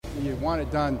you want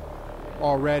it done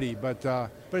already, but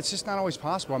it's just not always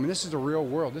possible. I mean, this is the real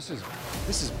world. This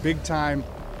is big time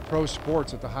pro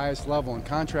sports at the highest level, and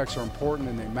contracts are important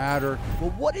and they matter.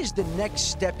 Well, what is the next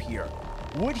step here?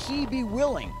 Would he be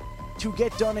willing to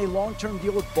get done a long-term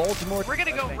deal with Baltimore? We're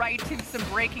going to go right to some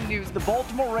breaking news. The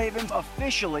Baltimore Ravens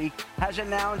officially has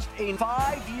announced a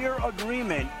 5-year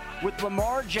agreement with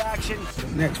Lamar Jackson. For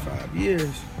the next 5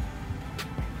 years,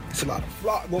 it's a lot of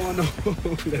flock going on.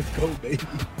 Let's go, baby.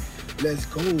 Let's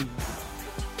go.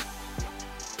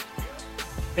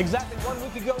 Exactly 1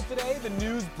 week ago today, the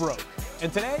news broke.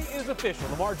 And today it is official.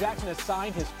 Lamar Jackson has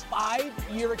signed his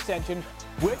 5-year extension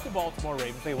with the Baltimore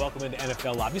Ravens. They welcome into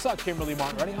NFL Live. You saw Kimberly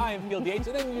Martin running. I am Field Yates.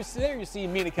 And then you see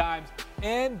Mina Kimes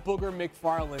and Booger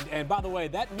McFarland. And by the way,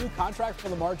 that new contract for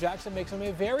Lamar Jackson makes him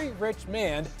a very rich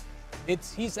man.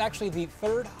 He's actually the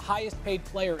third highest paid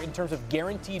player in terms of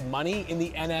guaranteed money in the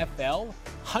NFL.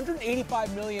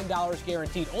 $185 million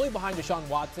guaranteed, only behind Deshaun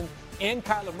Watson and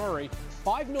Kyler Murray.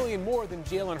 $5 million more than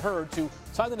Jalen Hurts, who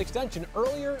signed an extension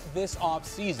earlier this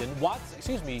offseason.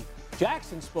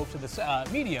 Jackson spoke to the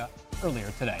media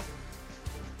earlier today.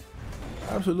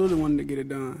 I absolutely wanted to get it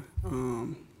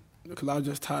done because I was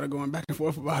just tired of going back and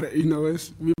forth about it.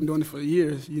 We've been doing it for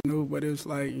years, but it was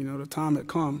like, the time had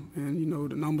come and,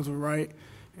 the numbers were right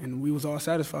and we was all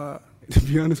satisfied. To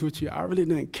be honest with you, I really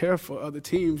didn't care for other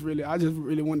teams, really. I just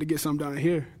really wanted to get something down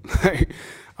here.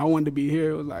 I wanted to be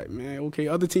here. It was like, man, okay,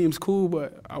 other teams cool,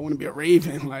 but I want to be a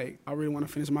Raven. I really want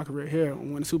to finish my career here. I want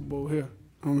to win the Super Bowl here.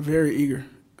 I'm very eager.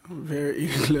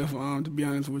 Cliff. To be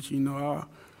honest with you,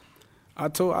 I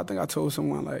think I told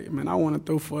someone, man, I want to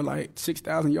throw for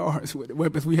 6,000 yards with the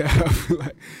weapons we have.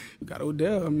 You got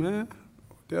Odell, man.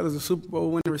 Odell is a Super Bowl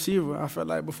winning receiver. I felt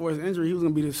like before his injury, he was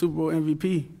going to be the Super Bowl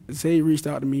MVP. Zay reached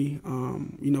out to me.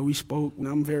 We spoke, and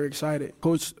I'm very excited.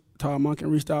 Coach Todd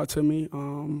Monken reached out to me.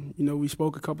 We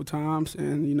spoke a couple times,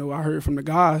 and, I heard from the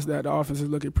guys that the offense is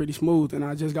looking pretty smooth. And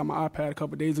I just got my iPad a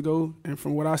couple days ago, and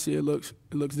from what I see, it looks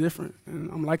different,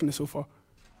 and I'm liking it so far.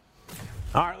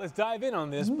 All right, let's dive in on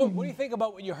this. But what do you think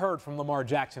about what you heard from Lamar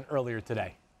Jackson earlier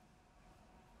today?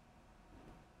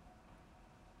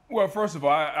 Well, first of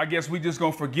all, I guess we just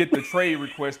going to forget the trade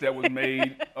request that was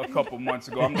made a couple months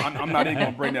ago. I'm not even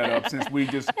going to bring that up since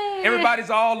everybody's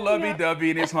all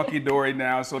lovey-dovey and it's hunky-dory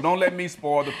now, so don't let me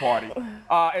spoil the party.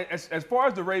 As far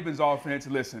as the Ravens offense,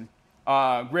 listen,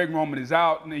 Greg Roman is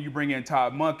out, and then you bring in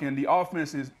Todd Monken. The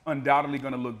offense is undoubtedly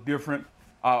going to look different.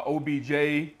 OBJ,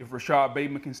 if Rashad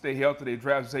Bateman can stay healthy, they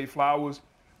draft Zay Flowers.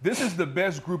 This is the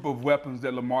best group of weapons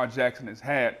that Lamar Jackson has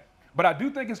had. But I do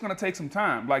think it's going to take some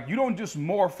time. You don't just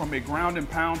morph from a ground and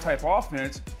pound type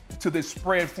offense to this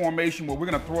spread formation where we're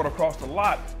going to throw it across the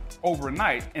lot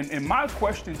overnight. And my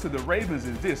question to the Ravens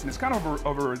is this, and it's kind of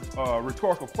a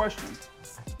rhetorical question.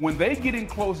 When they get in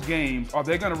close games, are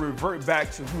they going to revert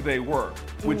back to who they were,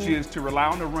 which is to rely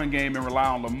on the run game and rely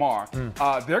on Lamar?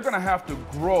 They're going to have to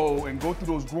grow and go through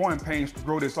those growing pains to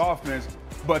grow this offense.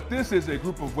 But this is a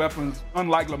group of weapons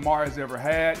unlike Lamar has ever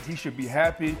had. He should be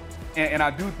happy. And I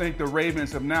do think the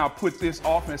Ravens have now put this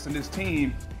offense and this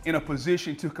team in a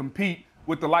position to compete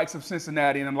with the likes of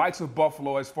Cincinnati and the likes of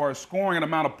Buffalo as far as scoring an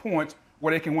amount of points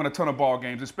where they can win a ton of ball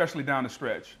games, especially down the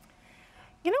stretch.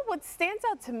 What stands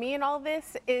out to me in all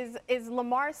this is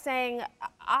Lamar saying,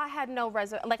 I had no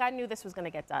I knew this was going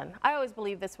to get done. I always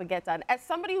believed this would get done. As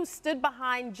somebody who stood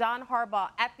behind John Harbaugh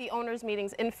at the owners'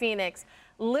 meetings in Phoenix,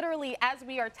 literally as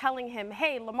we are telling him,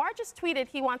 hey, Lamar just tweeted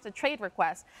he wants a trade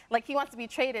request, he wants to be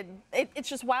traded. It's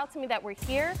just wild to me that we're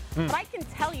here. But I can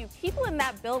tell you, people in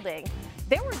that building,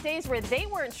 there were days where they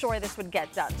weren't sure this would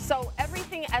get done. So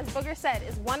everything, as Booger said,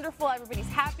 is wonderful. Everybody's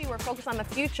happy. We're focused on the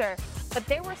future. But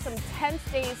there were some tense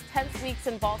days, tense weeks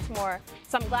in Baltimore.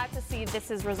 So I'm glad to see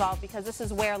this is resolved because this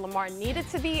is where Lamar needed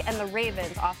to be, and the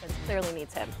Ravens offense clearly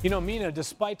needs him. Mina,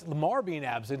 despite Lamar being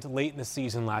absent late in the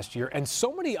season last year and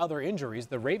so many other injuries,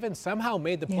 the Ravens somehow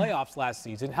made the playoffs last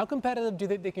season. How competitive do you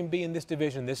think they can be in this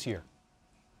division this year?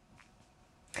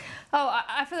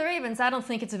 For the Ravens, I don't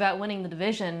think it's about winning the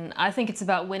division. I think it's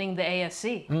about winning the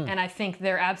AFC. And I think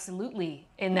they're absolutely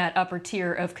in that upper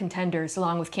tier of contenders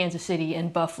along with Kansas City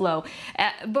and Buffalo.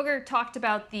 Booger talked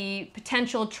about the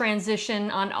potential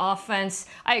transition on offense.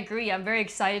 I agree. I'm very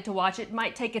excited to watch it.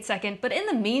 Might take a second. But in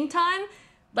the meantime,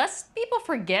 lest people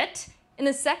forget, in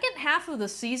the second half of the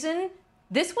season,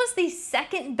 this was the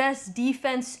second best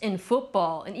defense in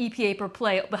football in EPA per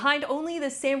play, behind only the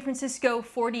San Francisco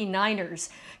 49ers.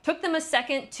 Took them a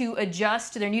second to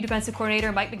adjust to their new defensive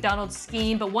coordinator, Mike McDonald's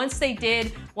scheme, but once they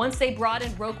brought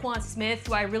in Roquan Smith,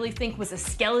 who I really think was a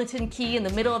skeleton key in the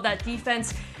middle of that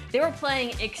defense, they were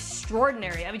playing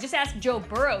extraordinary. I mean, just ask Joe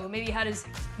Burrow, who maybe had his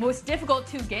most difficult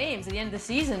 2 games at the end of the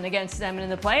season against them and in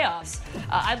the playoffs.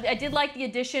 I did like the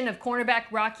addition of cornerback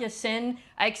Rock Ya-Sin.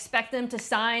 I expect them to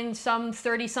sign some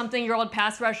 30-something-year-old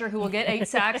pass rusher who will get 8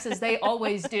 sacks, as they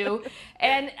always do.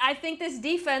 And I think this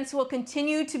defense will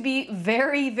continue to be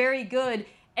very, very good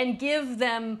and give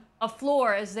them a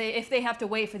floor if they have to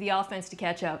wait for the offense to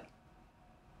catch up.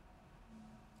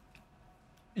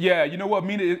 Yeah, you know what,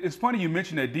 Mina, it's funny you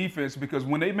mentioned that defense, because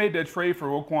when they made that trade for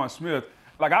Roquan Smith,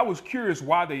 like, I was curious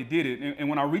why they did it. And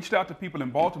when I reached out to people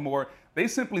in Baltimore, they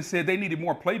simply said they needed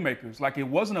more playmakers. Like, it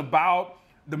wasn't about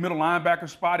the middle linebacker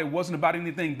spot. It wasn't about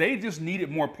anything. They just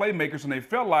needed more playmakers, and they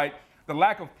felt like the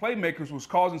lack of playmakers was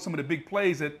causing some of the big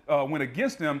plays that went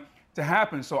against them to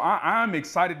happen. So I'm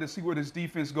excited to see where this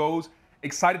defense goes.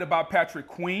 Excited about Patrick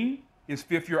Queen. His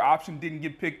 5th-year option didn't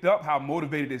get picked up. How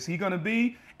motivated is he going to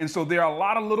be? And so there are a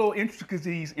lot of little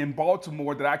intricacies in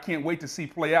Baltimore that I can't wait to see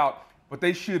play out, but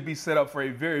they should be set up for a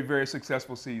very, very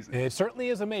successful season. It certainly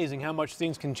is amazing how much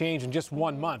things can change in just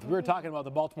 1 month. We were talking about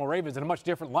the Baltimore Ravens in a much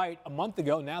different light a month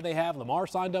ago. Now they have Lamar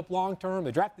signed up long-term.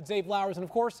 They drafted Zay Flowers, and, of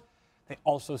course, they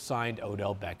also signed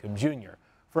Odell Beckham Jr.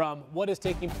 From what is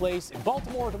taking place in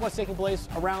Baltimore to what's taking place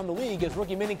around the league as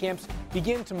rookie minicamps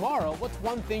begin tomorrow, what's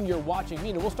one thing you're watching?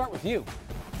 Mina, we'll start with you.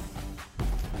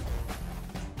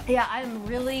 Yeah, I'm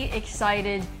really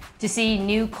excited to see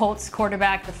new Colts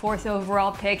quarterback, the 4th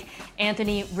overall pick,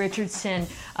 Anthony Richardson.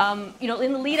 In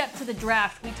the lead up to the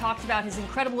draft, we talked about his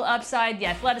incredible upside, the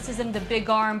athleticism, the big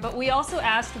arm, but we also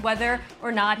asked whether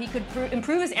or not he could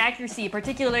improve his accuracy,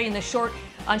 particularly in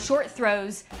on short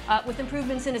throws, with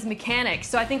improvements in his mechanics.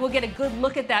 So I think we'll get a good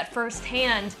look at that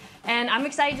firsthand, and I'm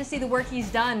excited to see the work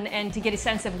he's done and to get a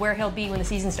sense of where he'll be when the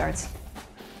season starts.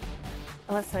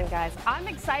 Listen, guys, I'm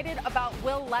excited about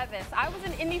Will Levis. I was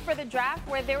in Indy for the draft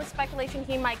where there was speculation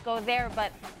he might go there,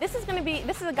 but this is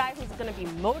a guy who's going to be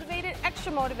motivated, extra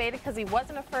motivated, because he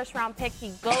wasn't a first-round pick.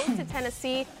 He goes to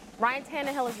Tennessee. Ryan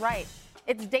Tannehill is right.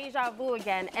 It's deja vu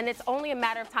again, and it's only a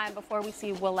matter of time before we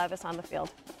see Will Levis on the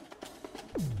field.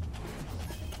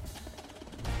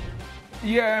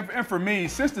 Yeah, and for me,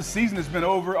 since the season has been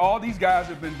over, all these guys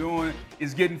have been doing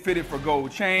is getting fitted for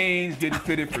gold chains, getting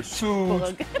fitted for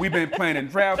suits. We've been planning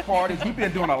draft parties. We've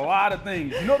been doing a lot of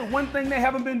things. You know the one thing they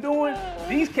haven't been doing?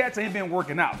 These cats ain't been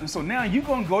working out. And so now you're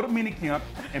going to go to minicamp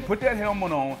and put that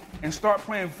helmet on and start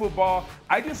playing football.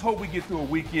 I just hope we get through a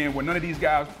weekend where none of these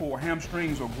guys pull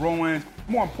hamstrings or groins.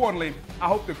 More importantly, I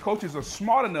hope the coaches are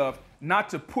smart enough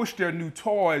not to push their new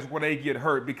toys where they get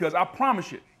hurt, because I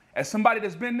promise you, as somebody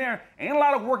that's been there, ain't a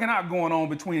lot of working out going on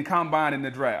between combine and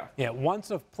the draft. Yeah, once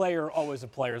a player, always a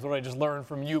player is what I just learned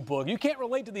from you, Boog. You can't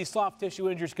relate to these soft tissue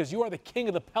injuries because you are the king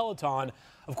of the Peloton.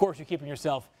 Of course, you're keeping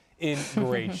yourself in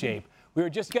great shape. We were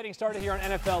just getting started here on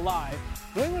NFL Live.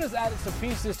 New England has added some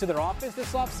pieces to their offense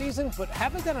this offseason, but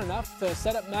haven't done enough to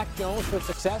set up Mac Jones for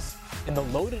success in the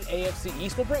loaded AFC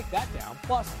East. We'll break that down.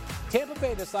 Plus, Tampa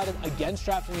Bay decided against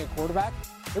drafting a quarterback.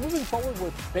 They're moving forward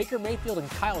with Baker Mayfield and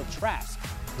Kyle Trask.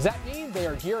 Does that mean they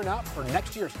are gearing up for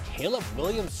next year's Caleb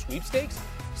Williams sweepstakes?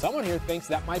 Someone here thinks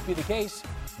that might be the case.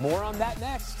 More on that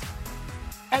next.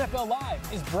 NFL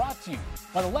Live is brought to you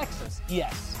by the Lexus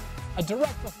ES, a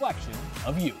direct reflection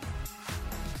of you.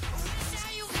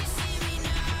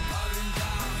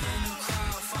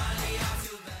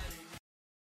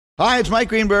 Hi, it's Mike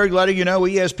Greenberg letting you know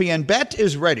ESPN Bet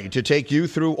is ready to take you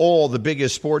through all the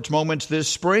biggest sports moments this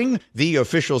spring. The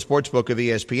official sportsbook of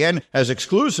ESPN has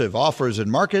exclusive offers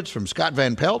and markets from Scott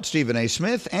Van Pelt, Stephen A.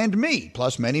 Smith, and me,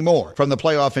 plus many more. From the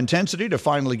playoff intensity to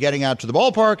finally getting out to the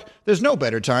ballpark, there's no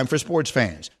better time for sports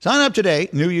fans. Sign up today.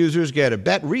 New users get a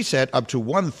bet reset up to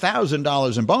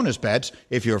 $1,000 in bonus bets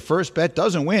if your first bet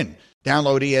doesn't win.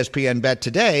 Download ESPN Bet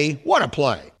today. What a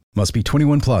play. Must be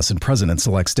 21 plus and present in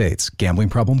select states. Gambling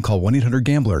problem? Call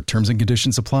 1-800-GAMBLER. Terms and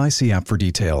conditions apply. See app for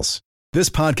details. This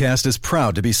podcast is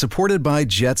proud to be supported by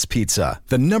Jets Pizza,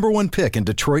 the #1 pick in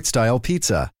Detroit-style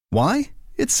pizza. Why?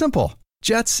 It's simple.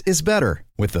 Jets is better.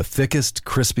 With the thickest,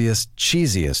 crispiest,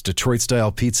 cheesiest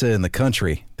Detroit-style pizza in the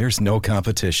country, there's no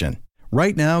competition.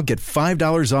 Right now, get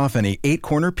 $5 off any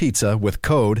 8-corner pizza with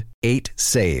code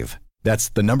 8SAVE. That's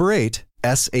the number 8,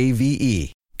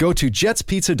 SAVE. Go to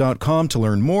jetspizza.com to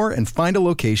learn more and find a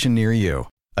location near you.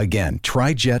 Again,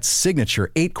 try Jet's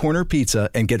signature 8-corner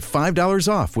pizza and get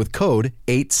 $5 off with code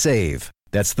 8SAVE.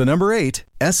 That's the number 8,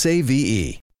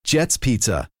 SAVE. Jet's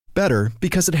Pizza. Better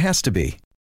because it has to be.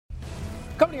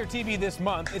 Coming to your TV this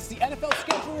month, it's the NFL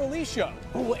schedule release show.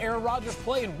 Who will Aaron Rodgers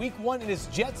play in Week 1 in his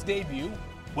Jets debut?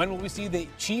 When will we see the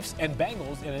Chiefs and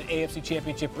Bengals in an AFC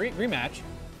Championship rematch?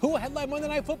 Who will headline Monday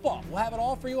Night Football? We'll have it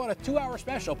all for you on a 2-hour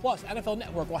special. Plus, NFL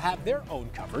Network will have their own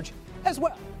coverage as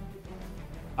well.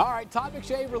 All right, Todd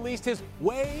McShay released his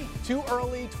way too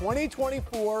early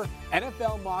 2024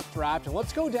 NFL mock draft. And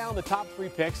let's go down the top 3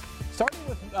 picks, starting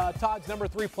with Todd's number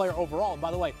 3 player overall. And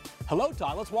by the way, hello,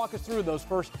 Todd. Let's walk us through those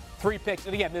first 3 picks.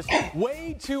 And again, this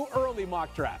way too early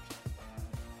mock draft.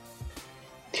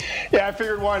 Yeah, I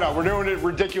figured why not? We're doing it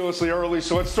ridiculously early,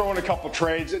 so let's throw in a couple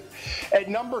trades. At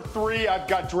number 3, I've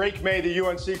got Drake May, the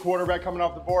UNC quarterback, coming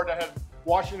off the board. I had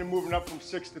Washington moving up from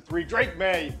 6 to 3. Drake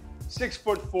May,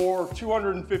 6'4",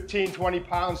 215, 20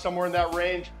 pounds, somewhere in that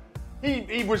range.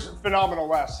 He was phenomenal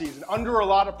last season, under a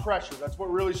lot of pressure. That's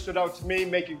what really stood out to me,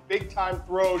 making big-time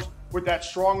throws with that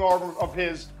strong arm of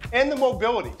his and the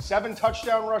mobility. 7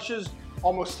 touchdown rushes,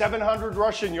 almost 700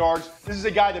 rushing yards. This is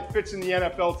a guy that fits in the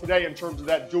NFL today in terms of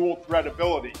that dual threat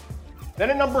ability. Then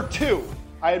at number 2,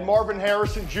 I had Marvin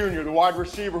Harrison Jr., the wide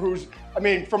receiver, who's,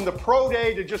 from the pro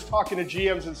day to just talking to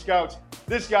GMs and scouts,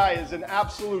 this guy is an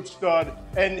absolute stud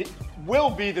and will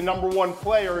be the number 1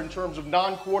 player in terms of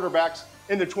non-quarterbacks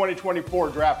in the 2024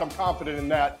 draft. I'm confident in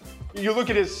that. You look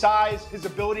at his size, his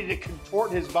ability to contort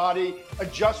his body,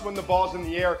 adjust when the ball's in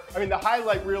the air. The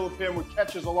highlight reel of him with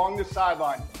catches along the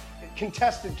sideline,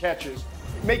 contested catches,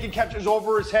 making catches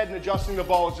over his head and adjusting the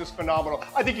ball is just phenomenal.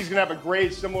 I think he's going to have a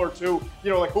grade similar to,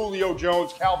 like Julio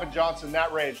Jones, Calvin Johnson,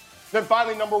 that range. Then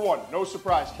finally, number 1, no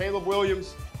surprise, Caleb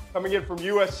Williams, coming in from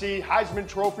USC, Heisman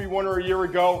Trophy winner a year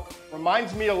ago.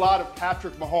 Reminds me a lot of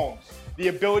Patrick Mahomes. The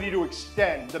ability to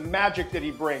extend, the magic that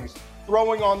he brings,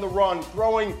 throwing on the run,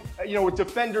 throwing, with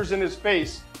defenders in his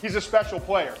face. He's a special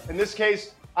player. In this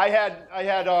case, I had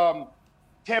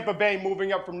Tampa Bay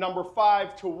moving up from number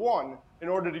 5 to 1 in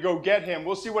order to go get him.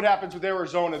 We'll see what happens with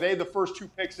Arizona. They had the first 2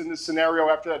 picks in this scenario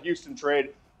after that Houston trade.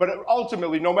 But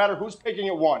ultimately, no matter who's picking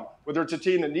at 1, whether it's a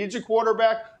team that needs a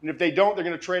quarterback, and if they don't, they're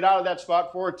going to trade out of that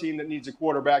spot for a team that needs a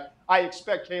quarterback. I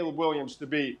expect Caleb Williams to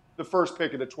be the first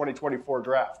pick of the 2024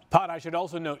 draft. Todd, I should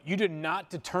also note, you did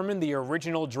not determine the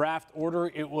original draft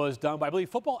order. It was done by, I believe,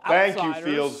 Football Outsiders. Thank you,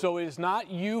 Field. So it is not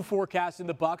you forecasting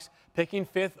the Bucs picking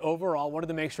 5th overall. Wanted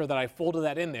to make sure that I folded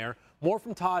that in there. More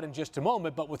from Todd in just a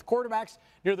moment. But with quarterbacks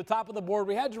near the top of the board,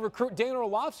 we had to recruit Dan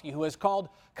Orlovsky, who has called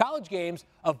college games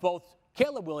of both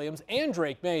Caleb Williams and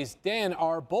Drake Mays. Dan,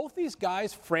 are both these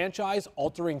guys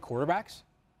franchise-altering quarterbacks?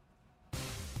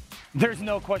 There's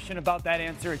no question about that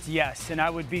answer. It's yes. And I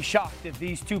would be shocked if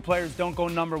these 2 players don't go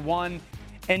number 1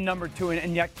 and number 2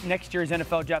 in next year's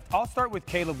NFL draft. I'll start with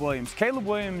Caleb Williams. Caleb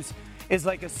Williams is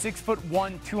like a 6'1",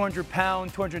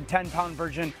 200-pound, 210-pound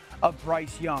version of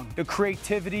Bryce Young. The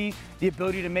creativity, the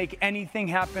ability to make anything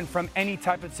happen from any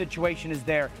type of situation is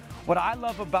there. What I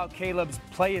love about Caleb's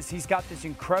play is he's got this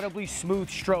incredibly smooth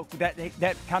stroke that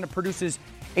kind of produces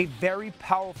a very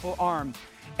powerful arm.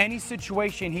 Any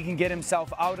situation he can get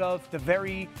himself out of, the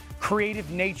very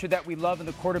creative nature that we love in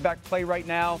the quarterback play right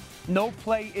now. No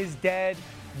play is dead.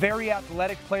 Very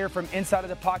athletic player from inside of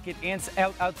the pocket and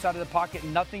outside of the pocket.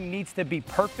 Nothing needs to be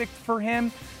perfect for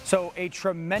him. So a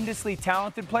tremendously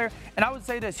talented player. And I would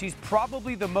say this, he's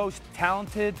probably the most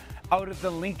talented out of the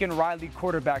Lincoln Riley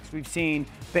quarterbacks. We've seen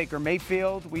Baker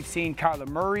Mayfield, we've seen Kyler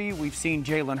Murray, we've seen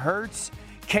Jalen Hurts.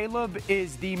 Caleb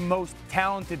is the most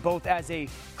talented both as a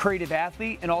creative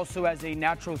athlete and also as a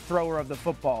natural thrower of the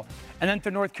football. And then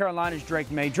to North Carolina's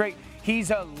Drake May. Drake, he's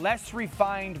a less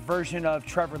refined version of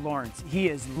Trevor Lawrence. He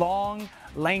is long,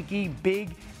 lanky,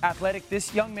 big, athletic.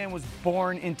 This young man was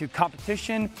born into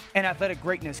competition and athletic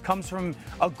greatness, comes from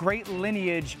a great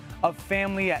lineage of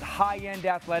family at high-end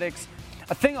athletics.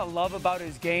 A thing I love about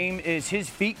his game is his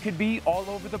feet could be all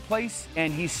over the place,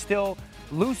 and he's still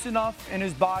loose enough in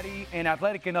his body and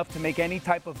athletic enough to make any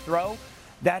type of throw.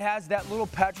 That has that little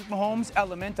Patrick Mahomes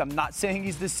element. I'm not saying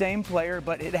he's the same player,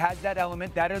 but it has that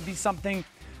element. That'll be something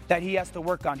that he has to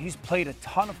work on. He's played a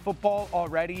ton of football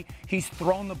already. He's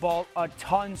thrown the ball a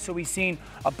ton, so he's seen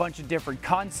a bunch of different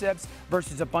concepts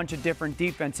versus a bunch of different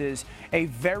defenses. A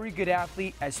very good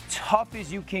athlete, as tough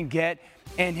as you can get,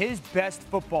 and his best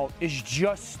football is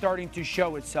just starting to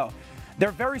show itself.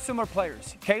 They're very similar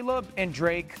players. Caleb and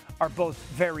Drake are both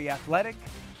very athletic.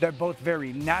 They're both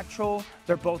very natural.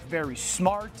 They're both very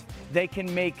smart. They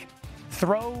can make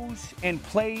throws and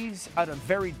plays out of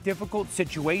very difficult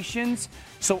situations.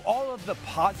 So all of the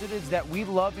positives that we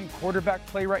love in quarterback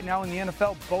play right now in the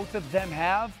NFL, both of them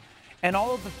have. And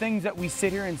all of the things that we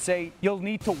sit here and say, you'll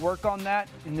need to work on that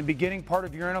in the beginning part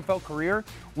of your NFL career,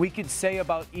 we could say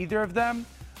about either of them,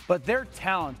 but their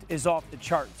talent is off the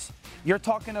charts. You're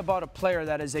talking about a player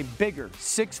that is a bigger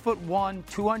 6'1",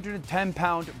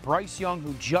 210-pound Bryce Young,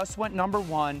 who just went number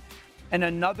 1, and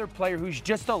another player who's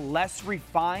just a less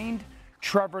refined,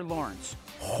 Trevor Lawrence,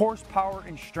 horsepower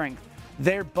and strength.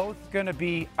 They're both going to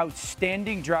be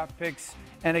outstanding draft picks.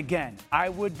 And again, I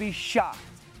would be shocked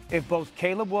if both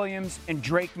Caleb Williams and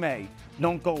Drake May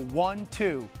don't go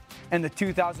 1-2 in the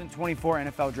 2024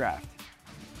 NFL Draft.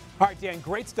 All right, Dan,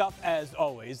 great stuff as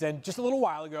always. And just a little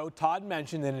while ago, Todd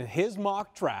mentioned that in his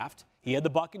mock draft, he had the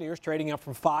Buccaneers trading up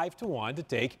from 5-1 to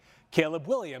take Caleb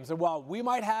Williams. And while we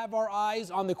might have our eyes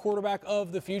on the quarterback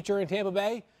of the future in Tampa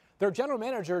Bay, their general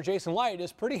manager, Jason Light,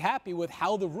 is pretty happy with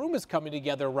how the room is coming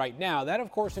together right now. That,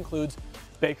 of course, includes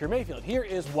Baker Mayfield. Here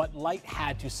is what Light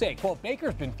had to say. Quote,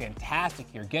 Baker's been fantastic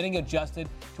here, getting adjusted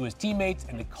to his teammates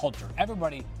and the culture.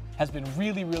 Everybody has been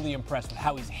really, really impressed with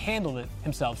how he's handled it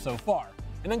himself so far.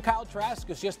 And then Kyle Trask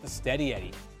is just the steady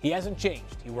Eddie. He hasn't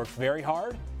changed. He works very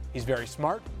hard. He's very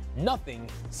smart. Nothing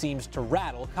seems to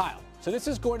rattle Kyle. So this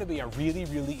is going to be a really,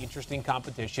 really interesting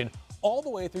competition all the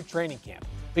way through training camp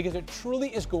because it truly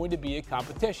is going to be a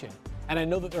competition. And I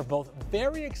know that they're both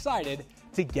very excited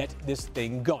to get this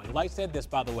thing going. Light said this,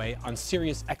 by the way, on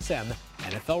Sirius XM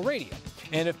NFL Radio.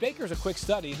 And if Baker's a quick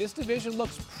study, this division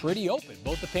looks pretty open.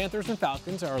 Both the Panthers and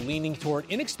Falcons are leaning toward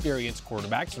inexperienced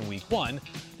quarterbacks in Week 1.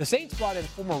 The Saints brought in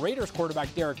former Raiders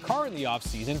quarterback Derek Carr in the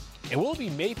offseason. And will it be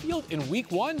Mayfield in Week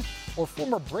 1 or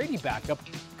former Brady backup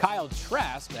Kyle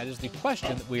Trask? That is the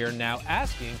question that we are now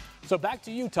asking. So back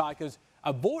to you, Todd, because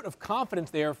a vote of confidence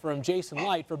there from Jason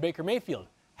Light for Baker Mayfield.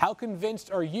 How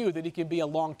convinced are you that he can be a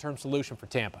long-term solution for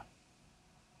Tampa?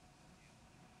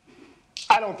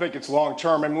 I don't think it's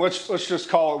long-term. I mean, let's just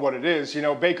call it what it is. You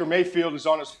know, Baker Mayfield is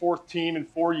on his 4th team in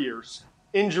 4 years.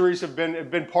 Injuries have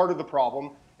been part of the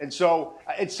problem. And so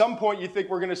at some point you think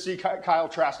we're going to see Kyle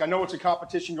Trask. I know it's a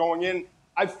competition going in.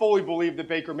 I fully believe that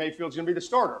Baker Mayfield's going to be the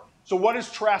starter. So what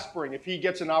does Trask bring if he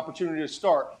gets an opportunity to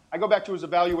start? I go back to his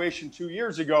evaluation 2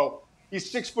 years ago.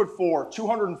 He's 6'4",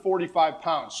 245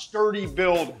 pounds, sturdy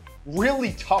build,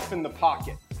 really tough in the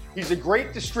pocket. He's a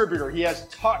great distributor. He has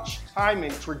touch,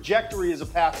 timing, trajectory as a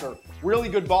passer, really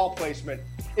good ball placement.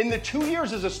 In the 2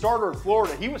 years as a starter at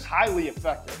Florida, he was highly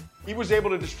effective. He was able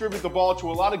to distribute the ball to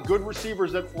a lot of good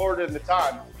receivers at Florida at the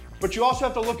time. But you also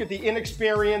have to look at the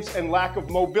inexperience and lack of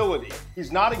mobility.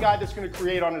 He's not a guy that's going to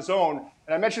create on his own.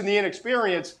 And I mentioned the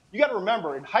inexperience. You got to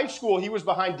remember, in high school, he was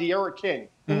behind De'Ara King.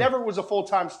 He never was a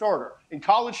full-time starter. In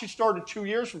college, he started 2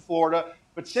 years for Florida.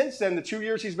 But since then, the 2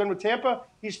 years he's been with Tampa,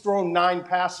 he's thrown 9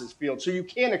 passes, Field. So you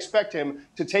can't expect him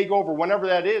to take over whenever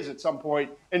that is at some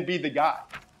point and be the guy.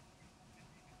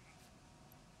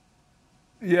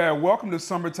 Yeah, welcome to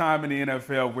summertime in the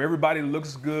NFL where everybody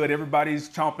looks good, everybody's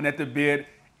chomping at the bit.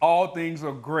 All things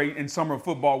are great in summer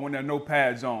football when there are no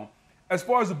pads on. As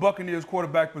far as the Buccaneers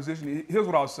quarterback position, here's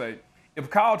what I'll say. If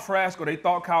Kyle Trask, or they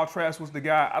thought Kyle Trask was the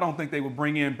guy, I don't think they would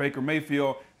bring in Baker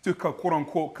Mayfield to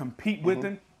quote-unquote compete with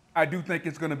him. I do think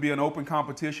it's going to be an open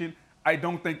competition. I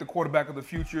don't think the quarterback of the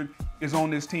future is on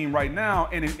this team right now.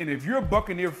 And if you're a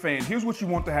Buccaneer fan, here's what you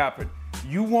want to happen.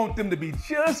 You want them to be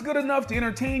just good enough to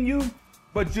entertain you,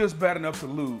 but just bad enough to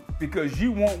lose, because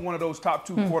you want one of those top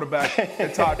 2 quarterbacks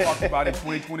that Todd talked about in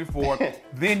 2024.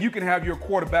 Then you can have your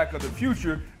quarterback of the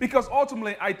future, because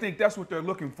ultimately I think that's what they're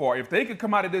looking for. If they could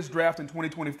come out of this draft in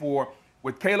 2024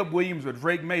 with Caleb Williams or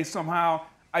Drake May somehow,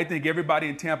 I think everybody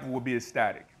in Tampa will be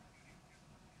ecstatic.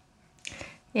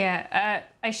 Yeah,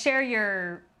 I share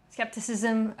your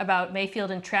skepticism about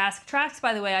Mayfield and Trask. Trask,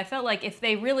 by the way, I felt like if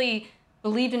they really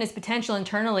believed in his potential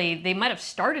internally, they might have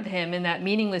started him in that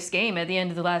meaningless game at the end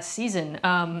of the last season.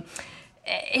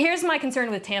 Here's my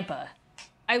concern with Tampa.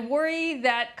 I worry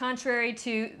that contrary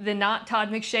to the not Todd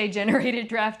McShay generated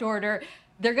draft order,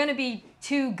 they're going to be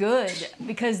too good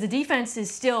because the defense is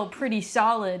still pretty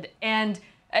solid and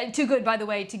too good, by the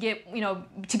way, to get,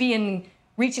 to be in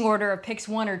reaching order of picks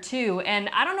 1 or 2. And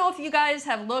I don't know if you guys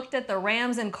have looked at the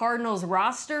Rams and Cardinals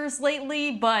rosters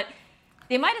lately, but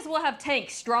they might as well have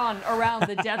tanks drawn around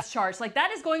the depth charts. Like,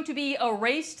 that is going to be a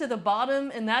race to the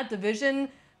bottom in that division,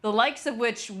 the likes of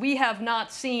which we have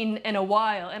not seen in a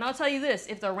while. And I'll tell you this,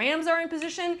 if the Rams are in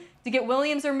position to get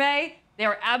Williams or May, they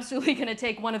are absolutely going to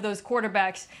take one of those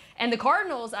quarterbacks. And the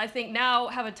Cardinals, I think, now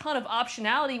have a ton of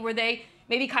optionality where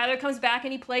maybe Kyler comes back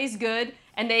and he plays good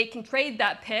and they can trade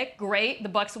that pick. Great. The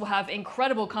Bucs will have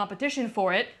incredible competition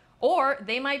for it. Or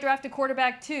they might draft a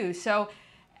quarterback too. So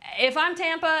if I'm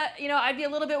Tampa, I'd be a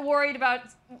little bit worried about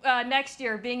next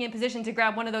year being in position to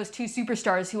grab one of those 2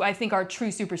 superstars who I think are true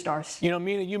superstars.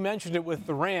 Mina, you mentioned it with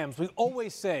the Rams. We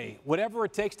always say whatever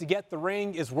it takes to get the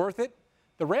ring is worth it.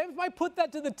 The Rams might put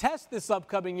that to the test this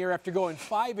upcoming year after going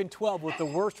 5-12 with the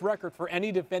worst record for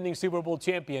any defending Super Bowl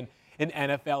champion in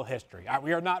NFL history.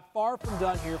 We are not far from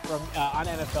done here on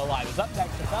NFL Live. It's up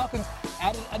next, the Falcons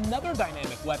added another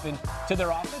dynamic weapon to their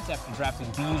offense after drafting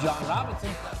Bijan Robinson.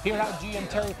 Here's how GM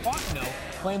Terry Fontenot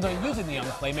plans on using the young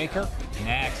playmaker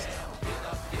next.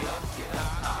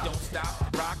 Don't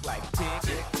stop, rock like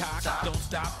tick-tock. Don't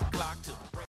stop the clock.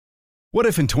 What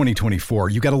if in 2024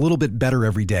 you got a little bit better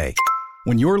every day?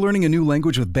 When you're learning a new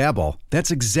language with Babbel,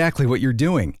 that's exactly what you're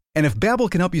doing. And if Babbel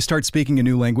can help you start speaking a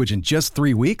new language in just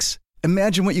 3 weeks,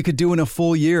 imagine what you could do in a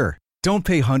full year. Don't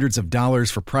pay hundreds of dollars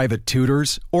for private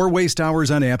tutors or waste hours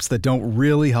on apps that don't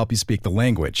really help you speak the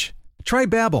language. Try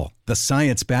Babbel, the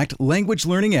science-backed language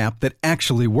learning app that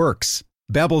actually works.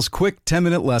 Babbel's quick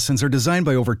 10-minute lessons are designed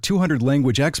by over 200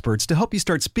 language experts to help you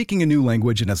start speaking a new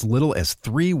language in as little as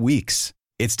 3 weeks.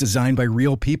 It's designed by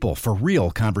real people for real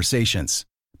conversations.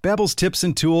 Babbel's tips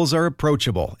and tools are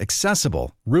approachable,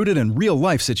 accessible, rooted in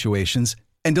real-life situations,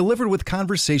 and delivered with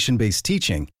conversation-based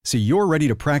teaching, so you're ready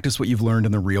to practice what you've learned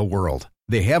in the real world.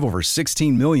 They have over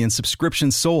 16 million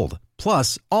subscriptions sold.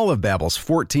 Plus, all of Babbel's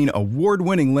 14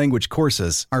 award-winning language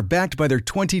courses are backed by their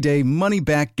 20-day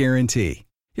money-back guarantee.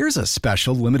 Here's a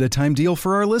special limited-time deal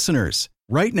for our listeners.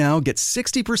 Right now, get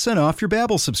 60% off your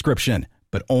Babbel subscription,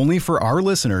 but only for our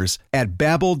listeners at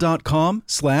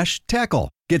Babbel.com/tackle.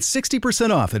 Get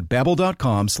 60% off at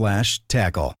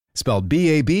Babbel.com/tackle. Spelled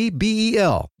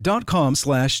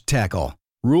BABBEL.com/tackle.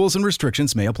 Rules and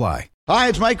restrictions may apply. Hi,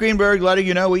 it's Mike Greenberg letting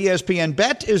you know ESPN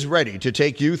Bet is ready to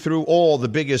take you through all the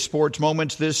biggest sports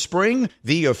moments this spring.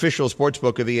 The official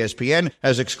sportsbook of ESPN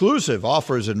has exclusive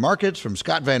offers and markets from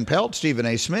Scott Van Pelt, Stephen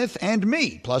A. Smith, and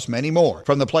me, plus many more.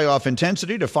 From the playoff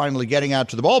intensity to finally getting out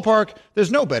to the ballpark,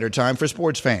 there's no better time for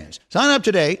sports fans. Sign up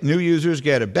today. New users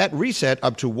get a bet reset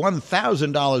up to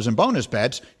 $1,000 in bonus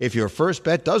bets if your first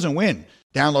bet doesn't win.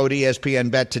 Download ESPN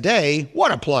Bet today.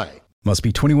 What a play. Must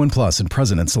be 21 plus and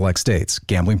present in select states.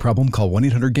 Gambling problem? Call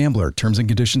 1-800-GAMBLER. Terms and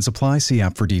conditions apply. See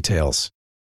app for details.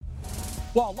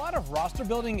 While a lot of roster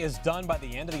building is done by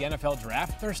the end of the NFL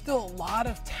draft, there's still a lot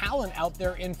of talent out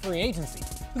there in free agency.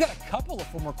 We've got a couple of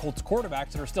former Colts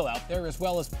quarterbacks that are still out there, as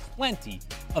well as plenty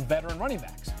of veteran running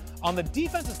backs. On the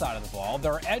defensive side of the ball,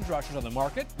 there are edge rushers on the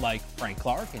market, like Frank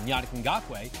Clark and Yannick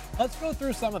Ngakoue. Let's go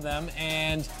through some of them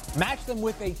and match them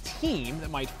with a team that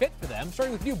might fit for them.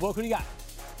 Starting with you, Book, who do you got?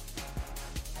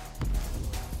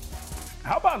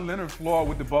 How about Leonard Floyd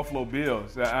with the Buffalo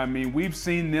Bills? I mean, we've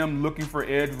seen them looking for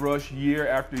edge rush year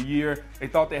after year. They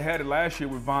thought they had it last year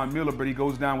with Von Miller, but he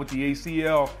goes down with the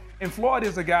ACL. And Floyd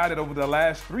is a guy that over the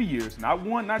last 3 years, not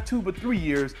one, not two, but 3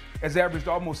 years, has averaged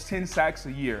almost 10 sacks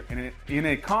a year. And in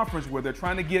a conference where they're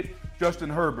trying to get Justin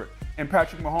Herbert and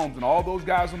Patrick Mahomes and all those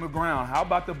guys on the ground, how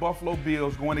about the Buffalo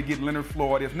Bills going to get Leonard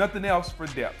Floyd, if nothing else, for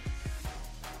depth?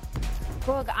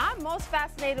 Look, I'm most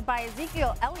fascinated by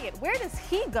Ezekiel Elliott. Where does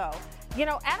he go? You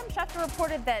know, Adam Schefter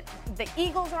reported that the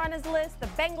Eagles are on his list, the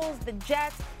Bengals, the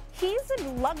Jets. He's a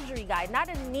luxury guy, not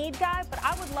a need guy, but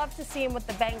I would love to see him with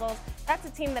the Bengals. That's a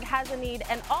team that has a need,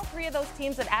 and all three of those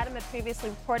teams that Adam had previously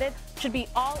reported should be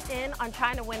all in on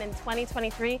trying to win in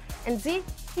 2023. And Zeke,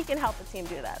 he can help the team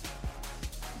do that.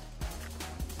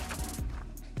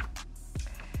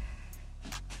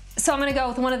 So I'm going to go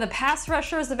with one of the pass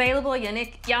rushers available,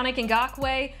 Yannick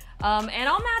Ngakoue. And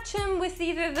I'll match him with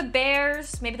either the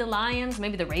Bears, maybe the Lions,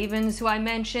 maybe the Ravens, who I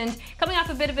mentioned. Coming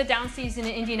off a bit of a down season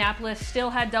in Indianapolis,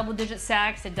 still had double-digit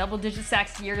sacks, had double-digit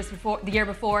sacks the year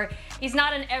before. He's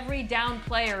not an every down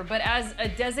player, but as a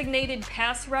designated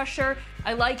pass rusher,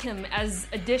 I like him as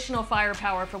additional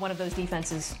firepower for one of those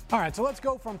defenses. All right, so let's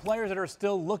go from players that are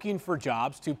still looking for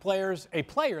jobs to a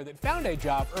player that found a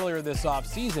job earlier this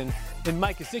offseason in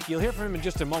Mike Gesicki. You'll hear from him in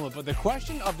just a moment, but the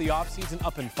question of the offseason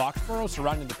up in Foxborough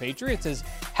surrounding the Patriots is,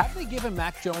 have they given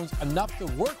Mac Jones enough to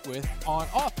work with on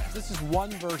offense? This is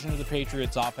one version of the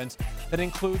Patriots offense that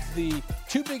includes the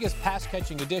two biggest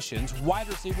pass-catching additions, wide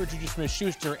receiver Juju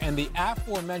Smith-Schuster and the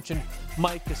aforementioned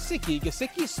Mike Gesicki.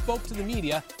 Gesicki spoke to the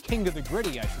media, king of the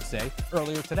gritty, I should say,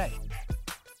 earlier today.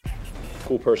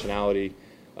 Cool personality,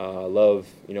 love,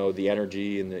 the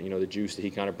energy and the juice that he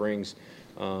kind of brings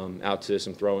out to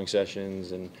some throwing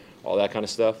sessions and all that kind of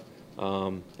stuff.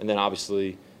 And then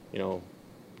obviously,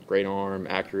 great arm,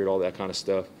 accurate, all that kind of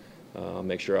stuff.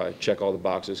 Make sure I check all the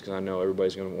boxes because I know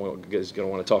everybody's going to want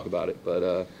to talk about it.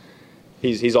 But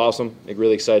he's awesome. I'm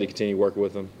really excited to continue working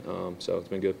with him. So it's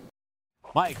been good.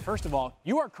 Mike, first of all,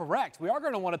 you are correct. We are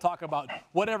going to want to talk about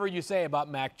whatever you say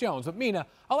about Mac Jones. But, Mina,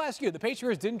 I'll ask you. The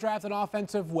Patriots didn't draft an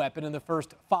offensive weapon in the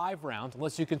first 5 rounds,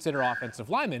 unless you consider offensive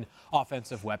linemen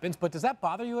offensive weapons. But does that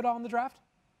bother you at all in the draft?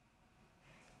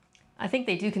 I think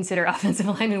they do consider offensive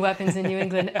linemen weapons in New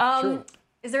England. True.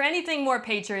 Is there anything more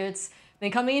Patriots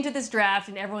than coming into this draft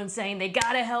and everyone's saying they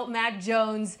got to help Mac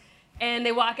Jones and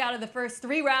they walk out of the first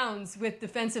 3 rounds with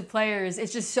defensive players.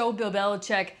 It's just so Bill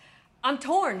Belichick. I'm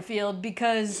torn, Field,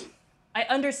 because I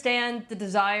understand the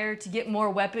desire to get more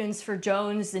weapons for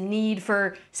Jones, the need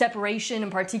for separation in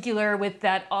particular with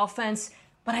that offense.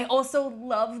 But I also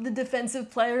love the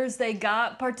defensive players they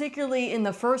got, particularly in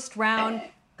the first round,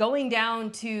 going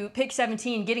down to pick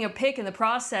 17, getting a pick in the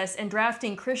process, and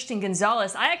drafting Christian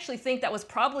Gonzalez. I actually think that was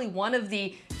probably one of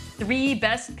the 3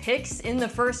 best picks in the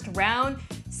first round.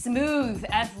 Smooth,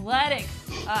 athletic,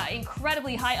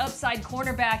 incredibly high upside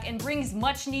cornerback, and brings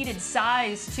much needed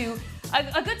size to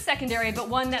a good secondary, but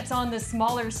one that's on the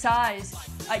smaller size.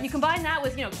 You combine that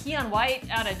with, Keon White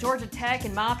out of Georgia Tech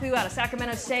and Mapu out of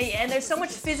Sacramento State, and there's so much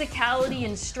physicality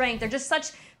and strength. They're just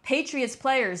such Patriots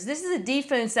players. This is a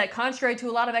defense that, contrary to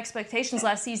a lot of expectations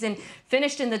last season,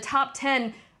 finished in the top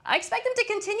 10. I expect them to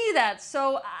continue that.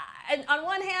 So on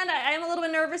one hand, I am a little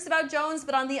bit nervous about Jones,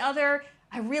 but on the other,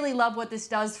 I really love what this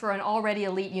does for an already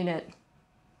elite unit.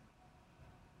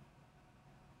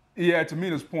 Yeah, to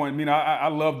Mina's point, I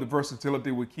love the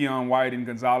versatility with Keon White and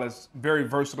Gonzalez. Very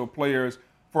versatile players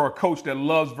for a coach that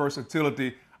loves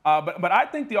versatility. But I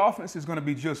think the offense is going to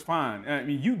be just fine. I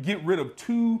mean, you get rid of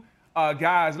 2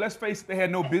 guys. Let's face it, they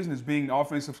had no business being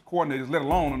offensive coordinators, let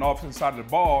alone on the offensive side of the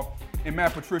ball, in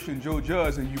Matt Patricia and Joe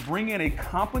Judge. And you bring in a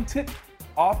competent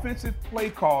offensive play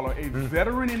caller, a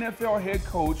veteran NFL head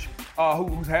coach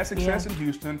who's had success in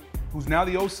Houston, who's now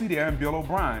the OC there, and Bill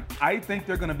O'Brien. I think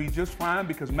they're going to be just fine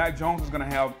because Mac Jones is going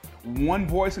to have one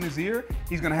voice in his ear.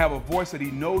 He's going to have a voice that he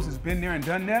knows has been there and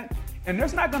done that. And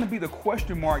there's not going to be the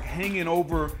question mark hanging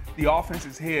over the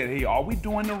offense's head. Hey, are we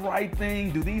doing the right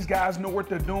thing? Do these guys know what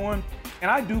they're doing?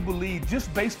 And I do believe,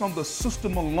 just based on the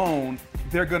system alone,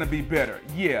 they're going to be better.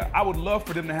 Yeah, I would love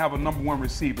for them to have a number 1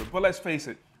 receiver, but let's face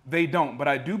it, they don't. But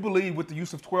I do believe with the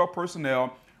use of 12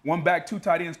 personnel, 1 back, 2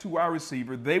 tight ends, 2 wide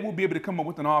receiver, they will be able to come up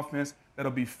with an offense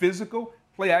that'll be physical,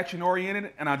 play action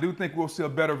oriented, and I do think we'll see a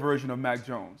better version of Mac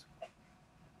Jones.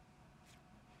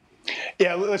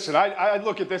 Yeah, listen, I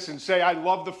look at this and say I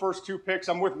love the first 2 picks.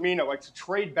 I'm with Mina. Like, to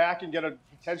trade back and get a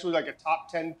potentially like a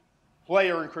top 10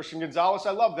 player in Christian Gonzalez,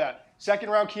 I love that.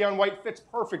 Second round, Keon White fits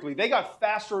perfectly. They got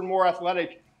faster and more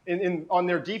athletic on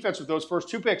their defense with those first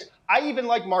 2 picks. I even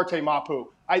like Marte Mapu.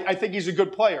 I think he's a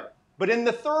good player. But in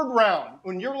the 3rd round,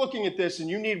 when you're looking at this and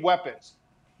you need weapons,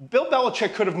 Bill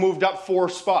Belichick could have moved up 4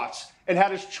 spots and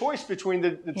had his choice between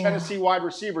the Tennessee wide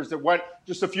receivers that went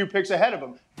just a few picks ahead of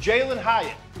him. Jalen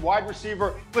Hyatt, wide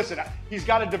receiver. Listen, he's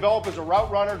got to develop as a route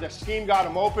runner. The scheme got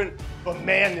him open. But,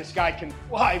 man, this guy can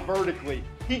fly vertically.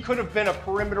 He could have been a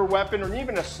perimeter weapon or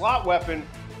even a slot weapon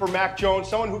for Mac Jones,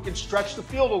 someone who can stretch the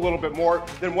field a little bit more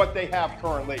than what they have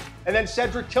currently. And then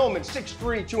Cedric Tillman,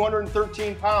 6'3",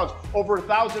 213 pounds, over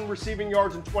 1,000 receiving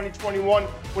yards in 2021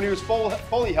 when he was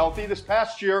fully healthy. This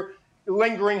past year,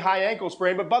 lingering high ankle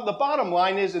sprain. But the bottom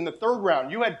line is, in the 3rd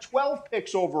round, you had 12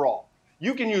 picks overall.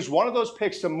 You can use one of those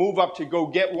picks to move up to go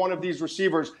get one of these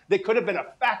receivers that could have been a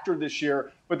factor this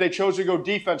year, but they chose to go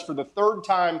defense for the 3rd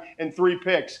time in 3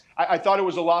 picks. I thought it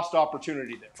was a lost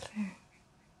opportunity there.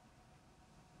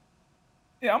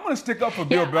 Yeah, I'm going to stick up for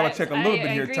Bill Belichick a little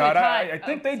bit here, Todd. I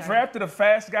think they drafted a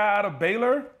fast guy out of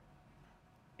Baylor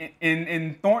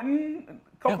in Thornton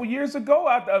a couple years ago.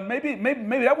 Maybe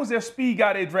that was their speed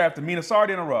guy they drafted. Mina, sorry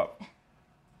to interrupt.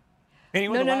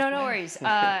 No worries.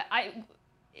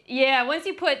 Once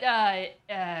you put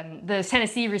the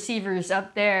Tennessee receivers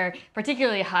up there,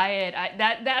 particularly Hyatt,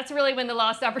 that's really when the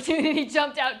lost opportunity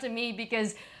jumped out to me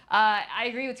because I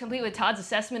agree completely with Todd's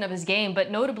assessment of his game, but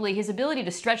notably his ability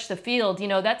to stretch the field.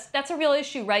 That's a real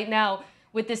issue right now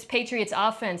with this Patriots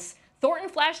offense. Thornton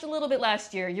flashed a little bit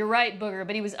last year. You're right, Booger,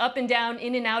 but he was up and down,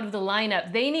 in and out of the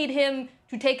lineup. They need him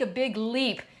to take a big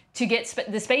leap to get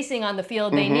the spacing on the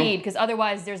field they need, because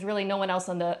otherwise there's really no one else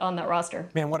on that roster.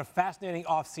 Man, what a fascinating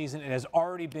offseason it has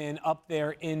already been up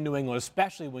there in New England,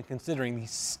 especially when considering the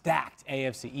stacked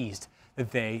AFC East that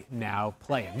they now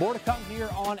play in. More to come here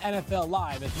on NFL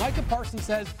Live. As Micah Parsons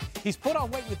says, he's put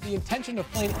on weight with the intention of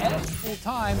playing edge full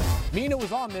time. Mina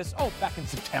was on this, back in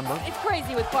September. It's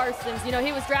crazy with Parsons.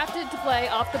 He was drafted to play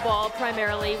off the ball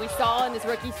primarily. We saw in his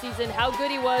rookie season how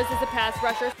good he was as a pass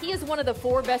rusher. He is one of the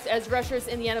 4 best edge rushers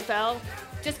in the NFL.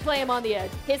 Just play him on the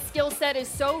edge. His skill set is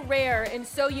so rare and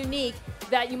so unique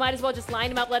that you might as well just line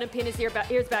him up, let him pin his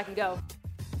ears back and go.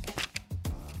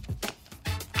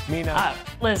 Mina,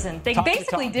 listen, they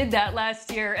basically did that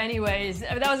last year anyways.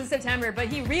 That was in September, but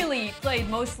he really played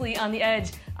mostly on the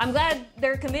edge. I'm glad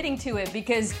they're committing to it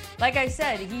because, like I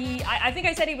said, I think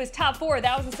I said he was top 4.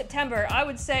 That was in September. I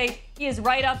would say he is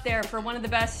right up there for one of the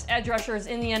best edge rushers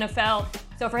in the NFL.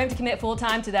 So for him to commit full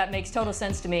time to that makes total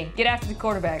sense to me. Get after the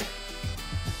quarterback.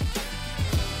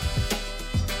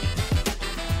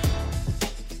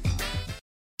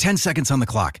 10 seconds on the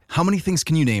clock. How many things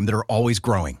can you name that are always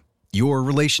growing? Your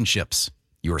relationships,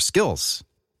 your skills,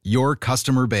 your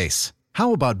customer base.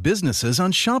 How about businesses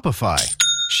on Shopify?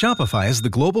 Shopify is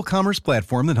the global commerce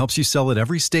platform that helps you sell at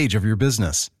every stage of your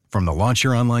business. From the launch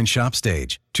your online shop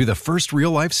stage, to the first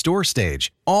real-life store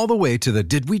stage, all the way to the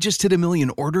did we just hit a million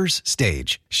orders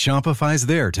stage. Shopify's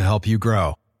there to help you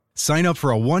grow. Sign up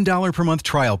for a $1 per month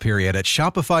trial period at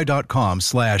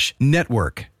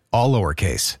shopify.com/network, all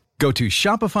lowercase. Go to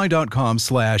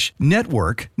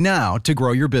shopify.com/network now to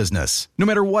grow your business, no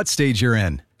matter what stage you're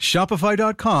in.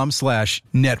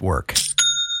 Shopify.com/network.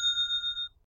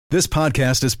 This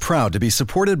podcast is proud to be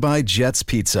supported by Jets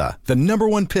Pizza, the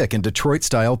 #1 pick in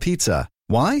Detroit-style pizza.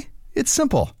 Why? It's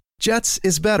simple. Jets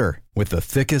is better. With the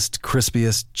thickest,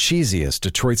 crispiest, cheesiest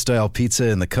Detroit-style pizza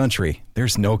in the country,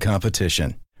 there's no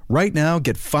competition. Right now,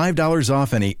 get $5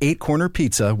 off any 8-corner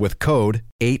pizza with code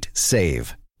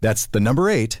 8SAVE. That's the number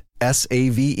 8,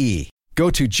 SAVE.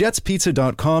 Go to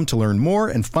jetspizza.com to learn more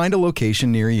and find a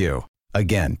location near you.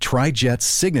 Again, try Jet's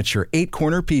signature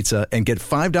 8-corner pizza and get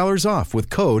 $5 off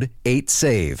with code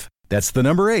 8SAVE. That's the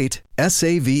number 8,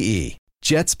 SAVE.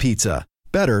 Jet's Pizza.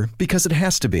 Better because it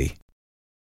has to be.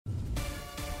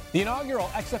 The inaugural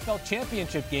XFL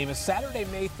Championship game is Saturday,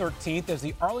 May 13th as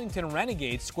the Arlington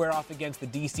Renegades square off against the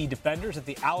DC Defenders at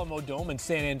the Alamo Dome in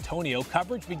San Antonio.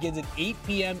 Coverage begins at 8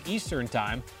 p.m. Eastern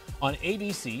Time on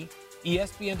ABC,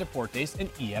 ESPN Deportes, and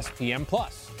ESPN+.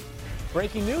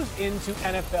 Breaking news into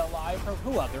NFL Live from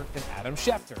who other than Adam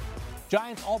Schefter.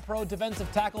 Giants All-Pro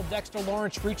defensive tackle Dexter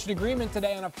Lawrence reached an agreement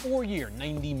today on a 4-year,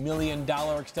 $90 million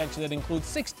extension that includes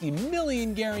 $60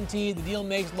 million guaranteed. The deal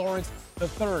makes Lawrence the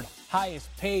third highest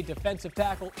paid defensive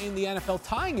tackle in the NFL,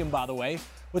 tying him, by the way,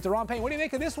 with Deron Payne. What do you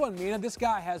make of this one, Mina? This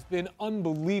guy has been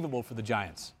unbelievable for the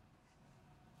Giants.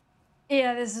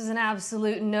 Yeah, this is an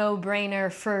absolute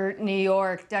no-brainer for New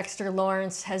York. Dexter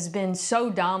Lawrence has been so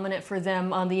dominant for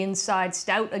them on the inside,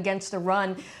 stout against the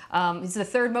run. He's the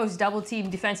third most double-teamed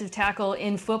defensive tackle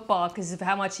in football because of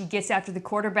how much he gets after the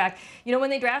quarterback. You know, when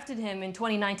they drafted him in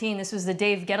 2019, this was the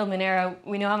Dave Gettleman era.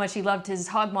 We know how much he loved his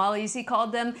hog mollies, he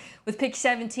called them, with pick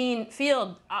 17.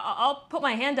 Field, I'll put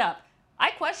my hand up. I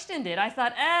questioned it. I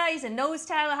thought, he's a nose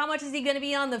tackle. How much is he going to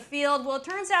be on the field? Well, it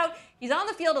turns out he's on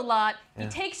the field a lot. Yeah. He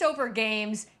takes over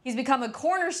games. He's become a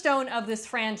cornerstone of this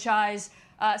franchise.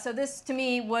 So this, to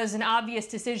me, was an obvious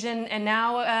decision. And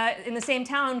now, in the same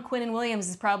town, Quinnen Williams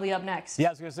is probably up next. Yeah, I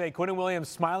was going to say, Quinnen Williams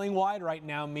smiling wide right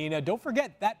now, Mina. Don't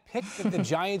forget that pick that the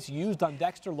Giants used on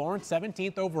Dexter Lawrence,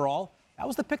 17th overall. That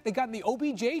was the pick they got in the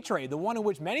OBJ trade, the one in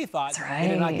which many thought they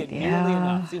did not get nearly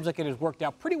enough. Seems like it has worked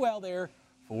out pretty well there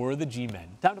for the G-men.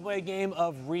 Time to play a game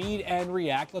of read and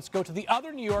react. Let's go to the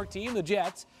other New York team, the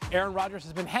Jets. Aaron Rodgers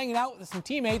has been hanging out with some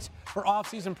teammates for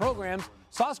off-season programs.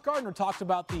 Sauce Gardner talks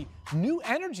about the new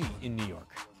energy in New York.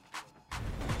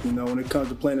 You know, when it comes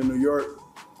to playing in New York,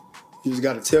 you just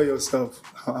got to tell yourself,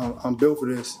 I'm built for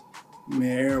this. Me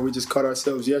and Aaron, we just caught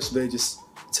ourselves yesterday just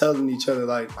telling each other,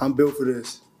 like, I'm built for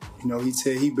this. You know, he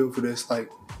said he built for this. Like,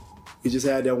 we just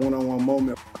had that one-on-one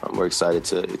moment. We're excited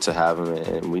to have him,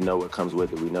 and we know what comes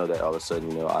with it. We know that all of a sudden,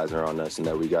 you know, eyes are on us, and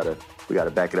that we gotta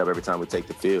back it up every time we take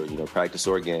the field. You know, practice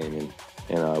or game,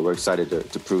 and we're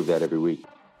excited to prove that every week.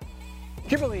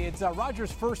 Kimberly, it's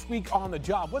Rodgers' first week on the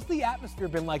job. What's the atmosphere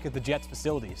been like at the Jets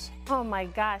facilities? Oh my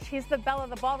gosh, he's the belle of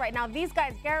the ball right now. These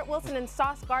guys, Garrett Wilson and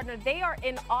Sauce Gardner, they are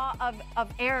in awe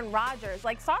of Aaron Rodgers.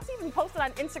 Like, Sauce even posted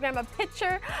on Instagram a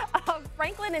picture of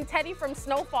Franklin and Teddy from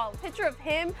Snowfall, a picture of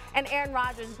him and Aaron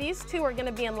Rodgers. These two are going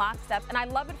to be in lockstep, and I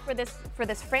love it for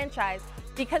this franchise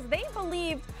because they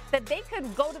believed that they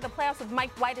could go to the playoffs with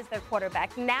Mike White as their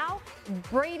quarterback. Now,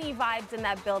 Brady vibes in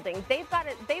that building. They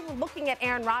were looking at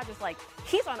Aaron Rodgers like,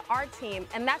 he's on our team,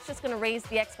 and that's just going to raise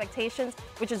the expectations,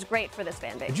 which is great for this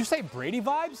fan base. Did you say Brady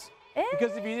vibes?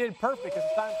 Because if you did perfect,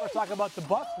 it's time for us to talk about the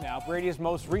Bucs now, Brady's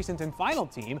most recent and final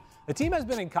team. The team has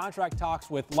been in contract talks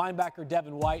with linebacker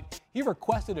Devin White. He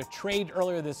requested a trade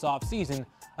earlier this offseason.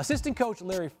 Assistant coach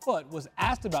Larry Foote was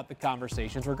asked about the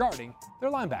conversations regarding their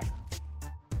linebacker.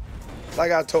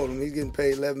 Like I told him, he's getting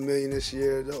paid $11 million this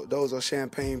year. Those are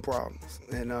champagne problems.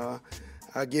 And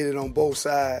I get it on both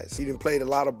sides. He done played a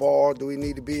lot of ball. Do we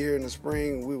need to be here in the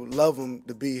spring? We would love him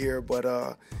to be here, but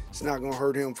it's not going to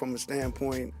hurt him from a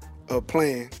standpoint of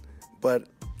playing. But,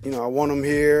 you know, I want him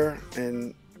here,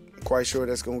 and I'm quite sure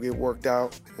that's going to get worked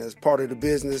out. It's part of the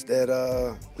business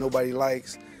that nobody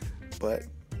likes, but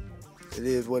it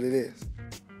is what it is.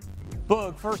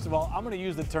 Boog, first of all, I'm going to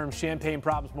use the term champagne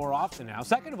problems more often now.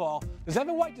 Second of all, does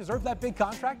Devin White deserve that big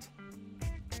contract?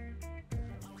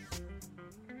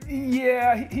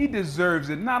 Yeah, he deserves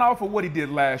it. Not off of what he did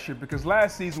last year, because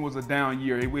last season was a down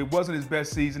year. It wasn't his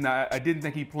best season. I didn't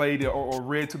think he played or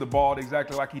read to the ball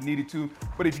exactly like he needed to.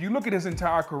 But if you look at his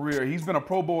entire career, he's been a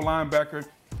Pro Bowl linebacker.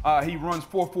 He runs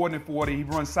 4.40 and 40. He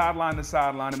runs sideline to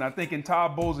sideline. And I think in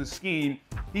Todd Bowles' scheme,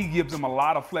 he gives him a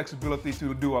lot of flexibility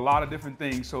to do a lot of different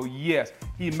things. So, yes,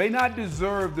 he may not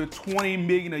deserve the $20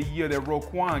 million a year that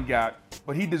Roquan got,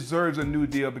 but he deserves a new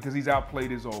deal because he's outplayed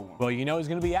his old one. Well, you know he's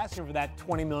going to be asking for that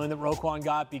 $20 million that Roquan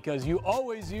got, because you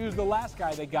always use the last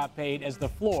guy that got paid as the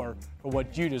floor for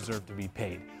what you deserve to be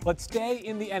paid. Let's stay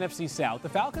in the NFC South. The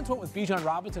Falcons went with Bijan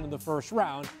Robinson in the first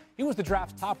round. He was the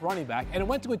draft's top running back, and it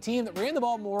went to a team that ran the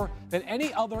ball more than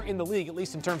any other in the league, at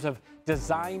least in terms of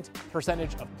designed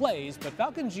percentage of plays. But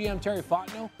Falcons GM Terry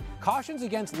Fontenot cautions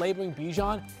against labeling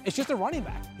Bijan as just a running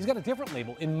back. He's got a different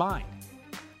label in mind.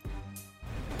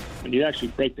 When you actually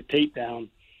break the tape down,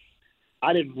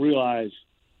 I didn't realize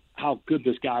how good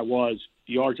this guy was,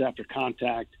 yards after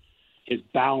contact, his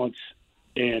balance,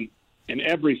 and in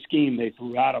every scheme they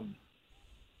threw at him,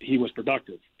 he was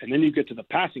productive. And then you get to the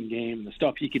passing game and the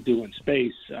stuff he could do in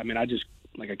space. I mean, I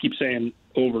keep saying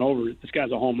over and over, this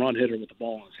guy's a home run hitter with the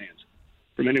ball in his hands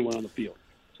from anyone on the field.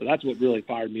 So that's what really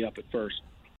fired me up at first.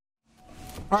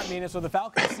 All right, Mina, so the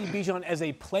Falcons see Bijan as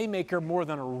a playmaker more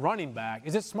than a running back.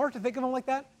 Is it smart to think of him like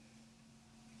that?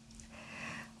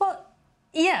 Well,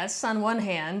 yes, on one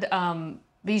hand.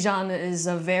 Bijan is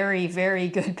a very, very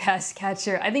good pass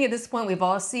catcher. I think at this point we've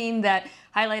all seen that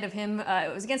highlight of him.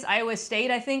 It was against Iowa State,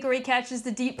 I think, where he catches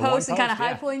the deep post and kind of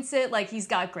high points it. Like, he's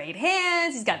got great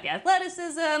hands. He's got the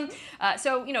athleticism.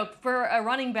 So, for a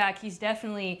running back, he's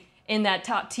definitely in that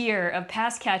top tier of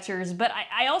pass catchers. But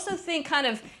I also think kind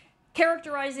of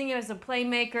characterizing him as a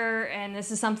playmaker, and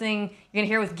this is something you're going to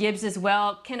hear with Gibbs as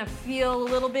well, kind of feel a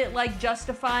little bit like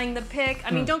justifying the pick.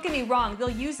 I mean, don't get me wrong, they'll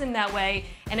use him that way,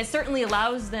 and it certainly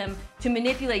allows them to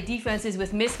manipulate defenses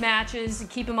with mismatches and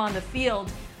keep him on the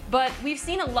field. But we've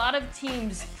seen a lot of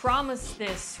teams promise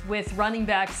this with running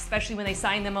backs, especially when they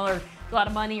sign them or a lot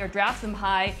of money or draft them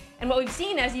high. And what we've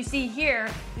seen, as you see here,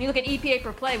 when you look at EPA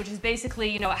per play, which is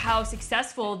basically, how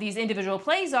successful these individual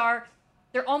plays are,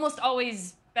 they're almost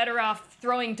always better off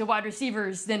throwing to wide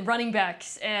receivers than running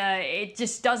backs. It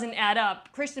just doesn't add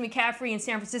up. Christian McCaffrey in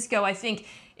San Francisco, I think,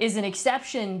 is an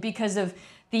exception because of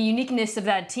the uniqueness of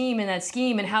that team and that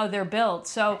scheme and how they're built.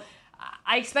 So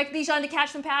I expect Bijan to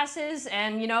catch some passes,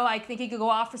 and, I think he could go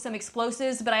off for some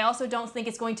explosives, but I also don't think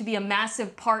it's going to be a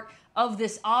massive part of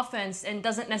this offense and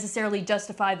doesn't necessarily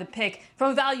justify the pick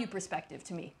from a value perspective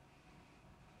to me.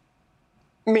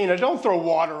 Mina, don't throw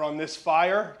water on this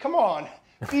fire. Come on.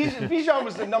 Bijan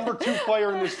was the number 2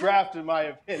 player in this draft, in my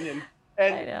opinion.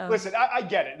 And listen, I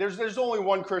get it. There's only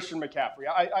one Christian McCaffrey.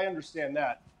 I understand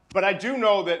that. But I do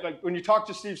know that, when you talk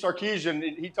to Steve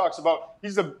Sarkisian, he talks about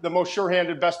he's the most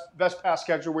sure-handed, best pass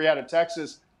catcher we had at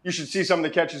Texas. You should see some of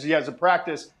the catches he has in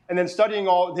practice. And then studying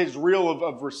all his reel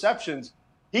of receptions,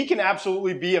 he can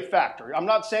absolutely be a factor. I'm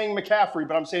not saying McCaffrey,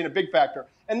 but I'm saying a big factor.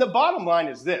 And the bottom line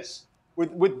is this.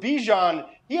 With Bijan,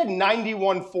 he had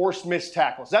 91 forced missed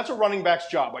tackles. That's a running back's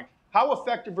job. Like, how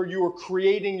effective are you at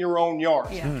creating your own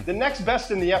yards? Yeah. The next best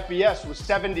in the FBS was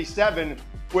 77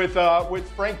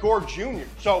 with Frank Gore Jr.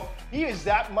 So he is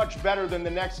that much better than the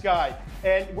next guy.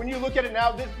 And when you look at it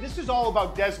now, this is all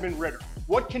about Desmond Ridder.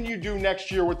 What can you do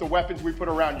next year with the weapons we put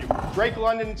around you? Drake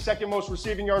London, second most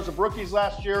receiving yards of rookies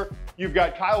last year. You've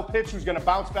got Kyle Pitts, who's going to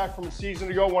bounce back from a season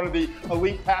ago, one of the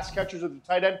elite pass catchers at the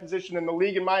tight end position in the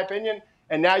league, in my opinion.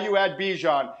 And now you add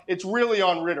Bijan. It's really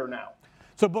on Ridder now.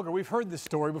 So, Booker, we've heard this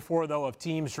story before, though, of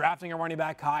teams drafting a running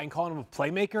back high and calling him a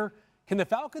playmaker. Can the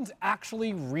Falcons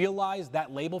actually realize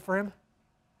that label for him?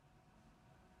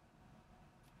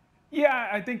 Yeah,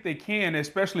 I think they can,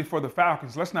 especially for the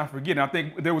Falcons. Let's not forget, I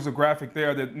think there was a graphic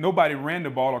there that nobody ran the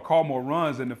ball or called more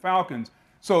runs than the Falcons.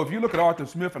 So if you look at Arthur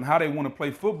Smith and how they want to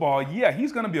play football, yeah,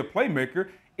 he's going to be a playmaker.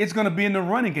 It's going to be in the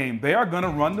running game. They are going to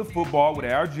run the football with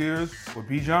Algiers, with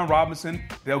Bijan Robinson.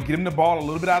 They'll get him the ball a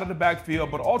little bit out of the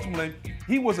backfield, but ultimately,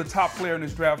 he was a top player in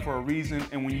this draft for a reason.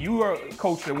 And when you are a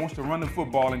coach that wants to run the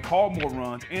football and call more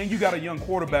runs, and you got a young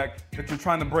quarterback that you're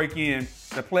trying to break in,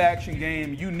 the play-action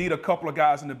game, you need a couple of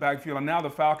guys in the backfield, and now the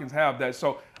Falcons have that.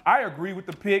 So I agree with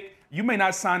the pick. You may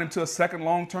not sign him to a second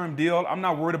long-term deal. I'm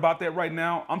not worried about that right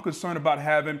now. I'm concerned about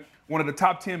having one of the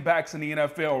top 10 backs in the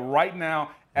NFL right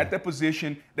now at that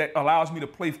position that allows me to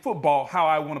play football how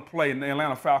I want to play, and the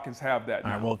Atlanta Falcons have that.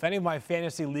 All right, well, if any of my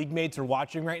fantasy league mates are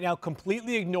watching right now,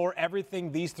 completely ignore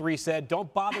everything these three said.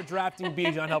 Don't bother drafting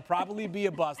Bijan. He'll probably be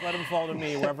a bust. Let him fall to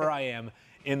me wherever I am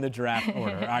in the draft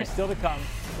order. All right, still to come.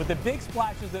 With the big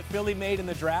splashes that Philly made in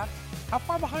the draft, how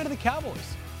far behind are the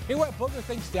Cowboys? Here's why Booger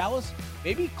thinks Dallas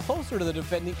may be closer to the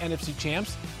defending NFC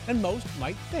champs than most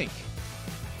might think.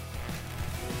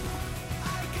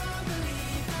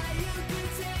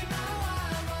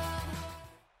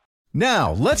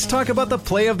 Now, let's talk about the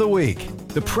play of the week.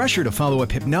 The pressure to follow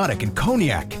up Hypnotic and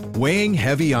Cognac, weighing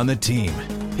heavy on the team.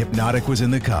 Hypnotic was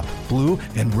in the cup, blue,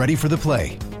 and ready for the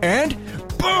play. And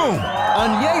boom!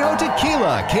 Añejo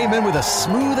Tequila came in with a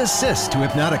smooth assist to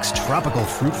Hypnotic's tropical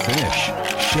fruit finish.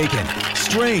 Shaken,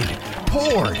 strained,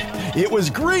 poured. It was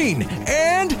green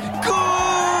and good!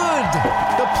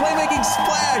 The playmaking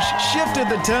splash shifted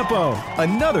the tempo.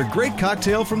 Another great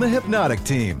cocktail from the Hypnotic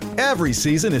team. Every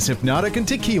season is Hypnotic and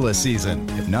Tequila season.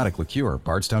 Hypnotic Liqueur,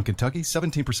 Bardstown, Kentucky,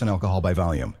 17% alcohol by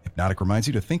volume. Hypnotic reminds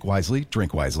you to think wisely,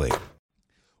 drink wisely.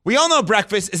 We all know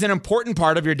breakfast is an important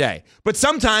part of your day, but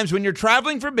sometimes when you're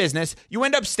traveling for business, you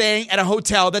end up staying at a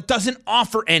hotel that doesn't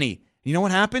offer any. You know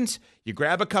what happens? You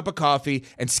grab a cup of coffee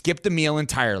and skip the meal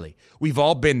entirely. We've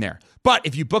all been there. But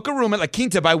if you book a room at La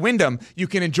Quinta by Wyndham, you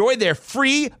can enjoy their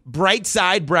free Bright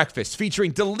Side breakfast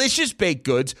featuring delicious baked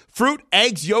goods, fruit,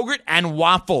 eggs, yogurt, and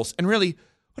waffles. And really,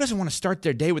 who doesn't want to start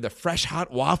their day with a fresh,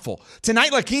 hot waffle?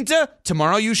 Tonight, La Quinta,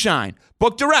 tomorrow you shine.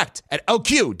 Book direct at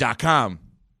lq.com.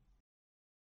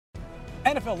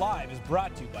 NFL Live is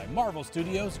brought to you by Marvel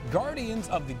Studios' Guardians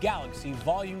of the Galaxy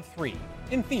Volume 3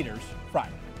 in theaters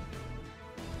Friday.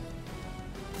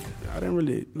 I didn't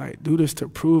really do this to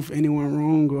prove anyone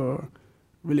wrong or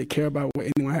really care about what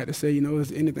anyone had to say. You know,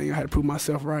 it's anything I had to prove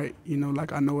myself right. You know,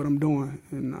 like I know what I'm doing,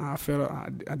 and I felt I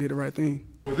did the right thing.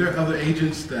 Were there other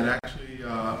agents that actually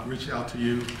reached out to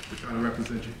you to try to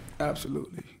represent you?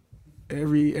 Absolutely.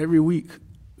 Every week,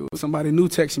 it was somebody new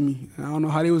texting me. I don't know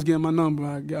how they was getting my number.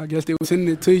 I guess they were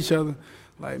sending it to each other.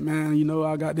 Like, man, you know,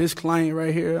 I got this client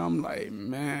right here. I'm like,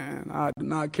 man, I do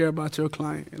not care about your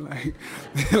client.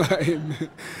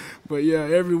 But yeah,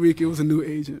 every week it was a new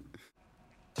agent.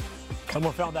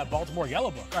 Someone found that Baltimore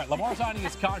Yellow Book. All right, Lamar signing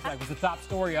his contract was the top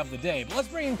story of the day. But let's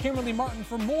bring in Kimberly Martin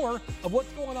for more of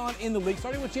what's going on in the league,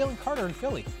 starting with Jalen Carter in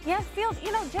Philly. Yeah, Field,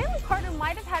 you know, Jalen Carter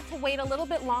might have had to wait a little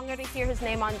bit longer to hear his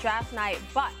name on draft night,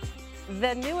 but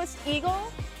the newest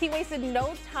Eagle, he wasted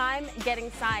no time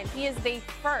getting signed. He is the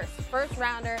first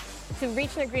rounder to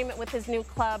reach an agreement with his new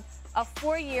club, a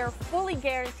 4-year, fully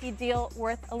guaranteed deal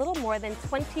worth a little more than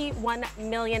 $21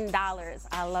 million.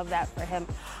 I love that for him.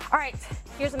 All right,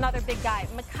 here's another big guy,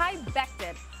 Mekhi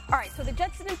Becton. All right, so the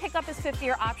Jets didn't pick up his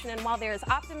 5th-year option, and while there is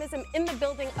optimism in the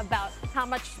building about how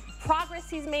much progress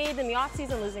he's made in the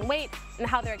offseason, losing weight, and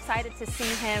how they're excited to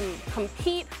see him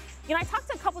compete, you know, I talked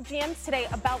to a couple GMs today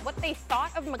about what they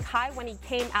thought of Mekhi when he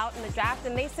came out in the draft,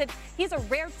 and they said he's a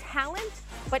rare talent,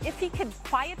 but if he could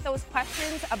quiet those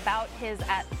questions about his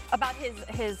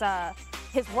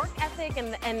work ethic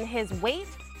and his weight,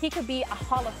 he could be a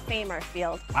Hall of Famer,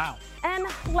 Field. Wow. And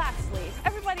lastly,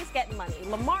 everybody's getting money.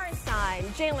 Lamar is signed,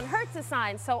 Jalen Hurts is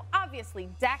signed, so obviously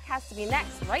Dak has to be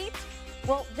next, right?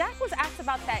 Well, Dak was asked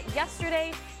about that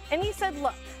yesterday, and he said,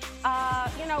 look,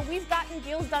 you know, we've gotten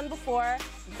deals done before,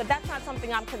 but that's not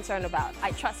something I'm concerned about.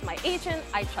 I trust my agent.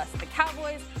 I trust the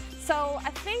Cowboys. So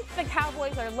I think the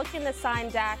Cowboys are looking to sign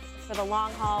Dak for the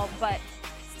long haul, but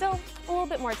still a little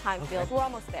bit more time, Field. We're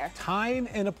almost there. Time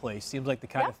and a place seems like the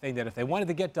kind of thing that if they wanted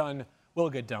to get done, will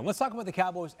get done. Let's talk about the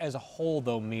Cowboys as a whole,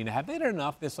 though, Mina. Have they done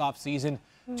enough this offseason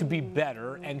to be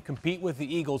better and compete with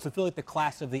the Eagles, who feel like the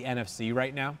class of the NFC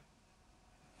right now?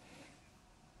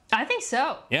 I think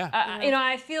so. Yeah. You know,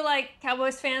 I feel like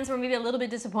Cowboys fans were maybe a little bit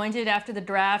disappointed after the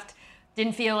draft.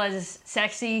 Didn't feel as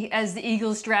sexy as the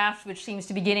Eagles draft, which seems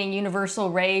to be getting universal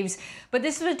raves. But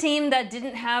this was a team that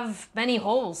didn't have many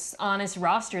holes on its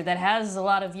roster, that has a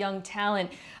lot of young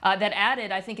talent, that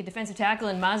added, I think, a defensive tackle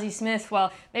in Mozzie Smith.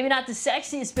 While maybe not the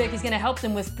sexiest pick, is going to help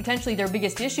them with potentially their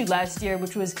biggest issue last year,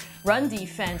 which was run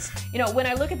defense. You know, when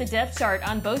I look at the depth chart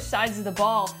on both sides of the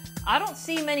ball, I don't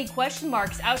see many question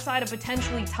marks outside of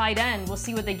potentially tight end. We'll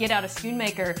see what they get out of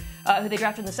Schoonmaker, who they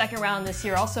drafted in the 2nd round this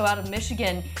year, also out of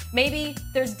Michigan. Maybe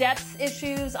there's depth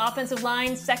issues, offensive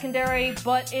line, secondary,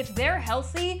 but if they're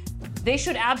healthy, they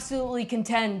should absolutely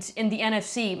contend in the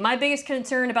NFC. My biggest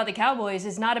concern about the Cowboys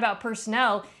is not about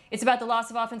personnel. It's about the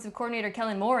loss of offensive coordinator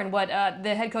Kellen Moore and what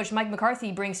the head coach Mike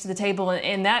McCarthy brings to the table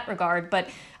in that regard. But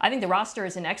I think the roster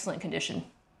is in excellent condition.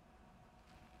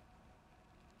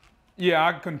 Yeah,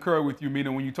 I concur with you,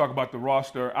 Mina, when you talk about the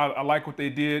roster. I like what they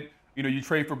did. You know, you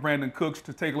trade for Brandon Cooks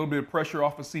to take a little bit of pressure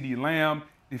off of CeeDee Lamb.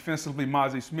 Defensively,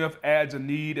 Mozzie Smith adds a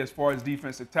need as far as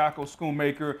defensive tackle.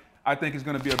 Schoonmaker, I think, is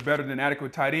going to be a better than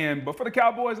adequate tight end. But for the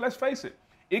Cowboys, let's face it,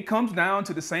 it comes down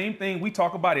to the same thing we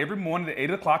talk about every morning at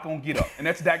 8 o'clock on Get Up, and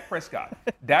that's Dak Prescott.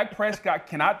 Dak Prescott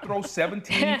cannot throw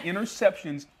 17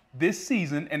 interceptions this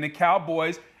season, and the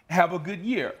Cowboys have a good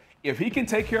year. If he can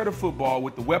take care of the football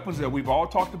with the weapons that we've all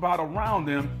talked about around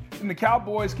them, then the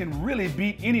Cowboys can really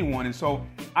beat anyone. And so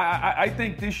I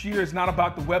think this year is not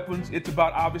about the weapons. It's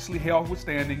about obviously health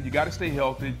withstanding. You got to stay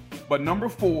healthy. But number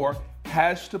 4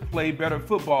 has to play better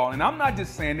football. And I'm not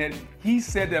just saying that. He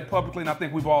said that publicly, and I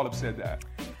think we've all have said that.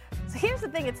 So here's the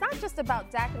thing. It's not just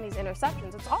about Dak and these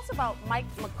interceptions. It's also about Mike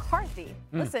McCarthy.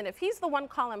 Listen, if he's the one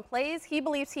calling plays, he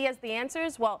believes he has the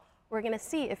answers, well, we're going to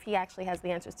see if he actually has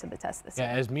the answers to the test this year.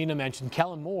 As Mina mentioned,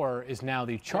 Kellen Moore is now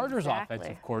the Chargers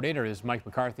offensive coordinator. Is Mike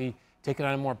McCarthy taking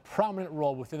on a more prominent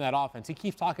role within that offense? He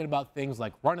keeps talking about things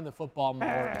like running the football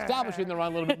more, establishing the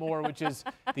run a little bit more, which is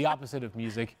the opposite of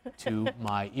music to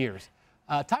my ears.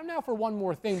 Time now for one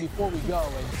more thing before we go.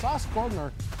 And Sauce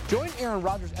Gardner joined Aaron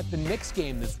Rodgers at the Knicks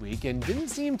game this week and didn't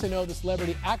seem to know the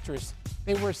celebrity actress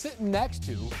they were sitting next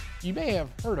to. You may have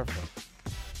heard of her.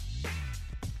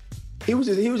 He was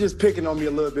just picking on me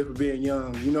a little bit for being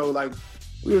young. You know, like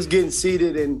we was getting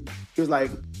seated and he was like,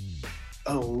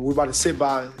 "Oh, we're about to sit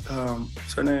by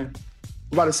what's her name?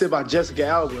 We're about to sit by Jessica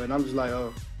Alba." And I'm just like,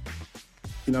 "Oh,"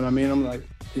 you know what I mean? I'm like,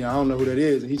 "Yeah, I don't know who that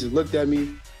is." And he just looked at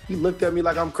me. He looked at me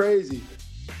like I'm crazy.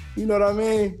 You know what I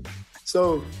mean?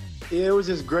 So yeah, it was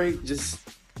just great, just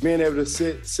being able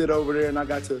to sit over there, and I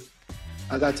got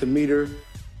to meet her.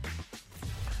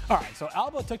 All right, so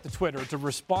Alba took to Twitter to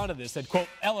respond to this, said, quote,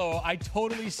 "LOL, I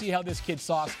totally see how this kid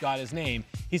Sauce got his name.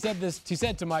 He said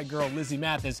to my girl, Lizzie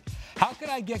Mathis, how could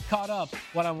I get caught up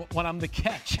when I'm the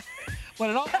catch?" But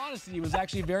in all honesty, he was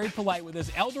actually very polite with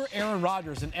his elder Aaron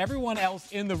Rodgers and everyone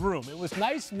else in the room. It was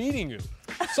nice meeting you.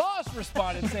 Sauce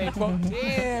responded saying, quote,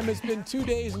 "Damn, it's been 2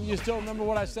 days and you still remember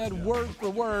what I said word for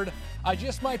word. I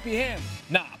just might be him.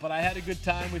 Nah, but I had a good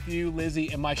time with you, Lizzie,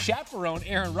 and my chaperone,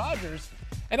 Aaron Rodgers."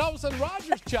 And all of a sudden,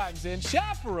 Rodgers chimes in,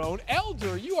 "Chaperone,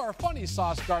 elder, you are funny,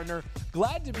 Sauce Gardner.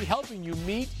 Glad to be helping you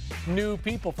meet new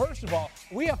people." First of all,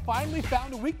 we have finally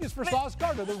found a weakness for Sauce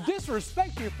Gardner. The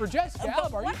disrespect here for Jessica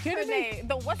Alba. Are you kidding me?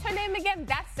 What's her name again?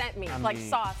 That sent me.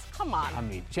 Sauce. Come on. I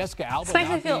mean, Jessica Alba. It's makes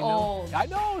me feel old. I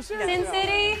know, seriously. Sin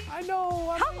City. I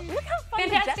know. Look how funny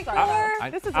Fantastic Jessica Four.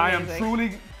 is. This is I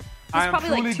amazing. am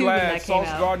truly glad Sauce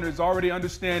out. Gardner is already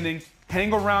understanding.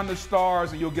 Hang around the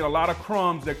stars and you'll get a lot of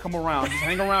crumbs that come around. Just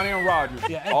hang around Aaron Rodgers.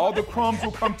 All the crumbs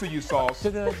will come to you, Sauce.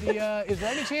 Is there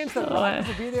any chance that Rodgers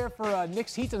will be there for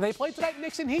Knicks Heat? Do they play tonight,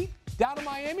 Knicks and Heat? Down in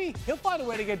Miami? He'll find a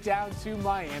way to get down to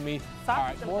Miami. All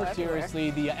right, more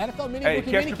seriously, the NFL Hey,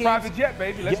 catch the private jet,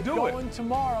 baby. Let's do it. Going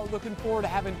tomorrow. Looking forward to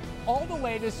having all the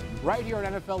latest right here on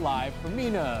NFL Live from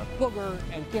Mina, Booger,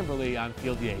 and Kimberly on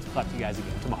Field Yates. Talk to you guys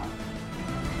again tomorrow.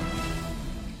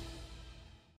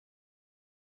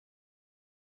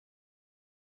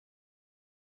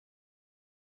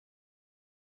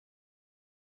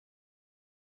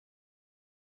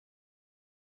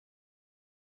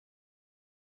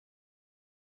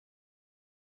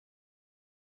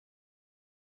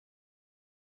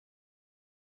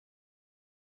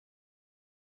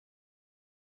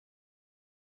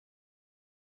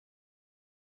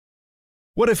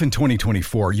 What if in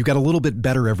 2024 you got a little bit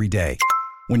better every day?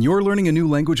 When you're learning a new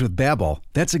language with Babbel,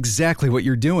 that's exactly what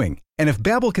you're doing. And if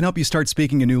Babbel can help you start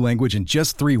speaking a new language in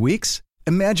just 3 weeks,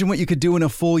 imagine what you could do in a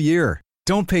full year.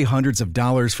 Don't pay hundreds of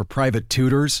dollars for private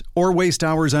tutors or waste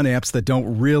hours on apps that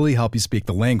don't really help you speak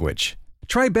the language.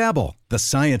 Try Babbel, the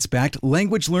science-backed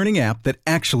language learning app that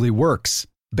actually works.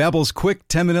 Babbel's quick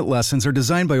 10-minute lessons are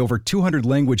designed by over 200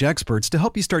 language experts to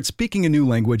help you start speaking a new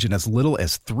language in as little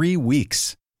as 3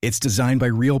 weeks. It's designed by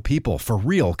real people for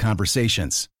real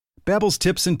conversations. Babbel's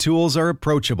tips and tools are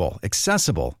approachable,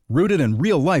 accessible, rooted in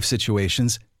real-life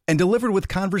situations, and delivered with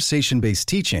conversation-based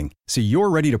teaching, so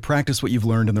you're ready to practice what you've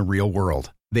learned in the real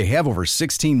world. They have over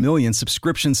 16 million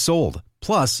subscriptions sold.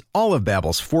 Plus, all of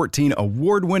Babbel's 14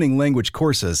 award-winning language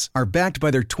courses are backed by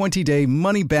their 20-day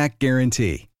money-back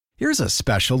guarantee. Here's a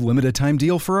special limited-time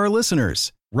deal for our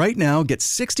listeners. Right now, get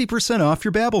 60% off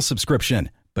your Babbel subscription,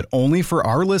 but only for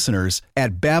our listeners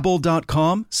at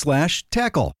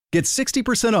Babbel.com/tackle. Get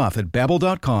 60% off at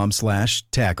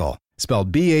Babbel.com/tackle.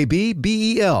 Spelled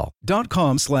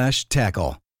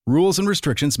BABBEL.com/tackle. Rules and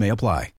restrictions may apply.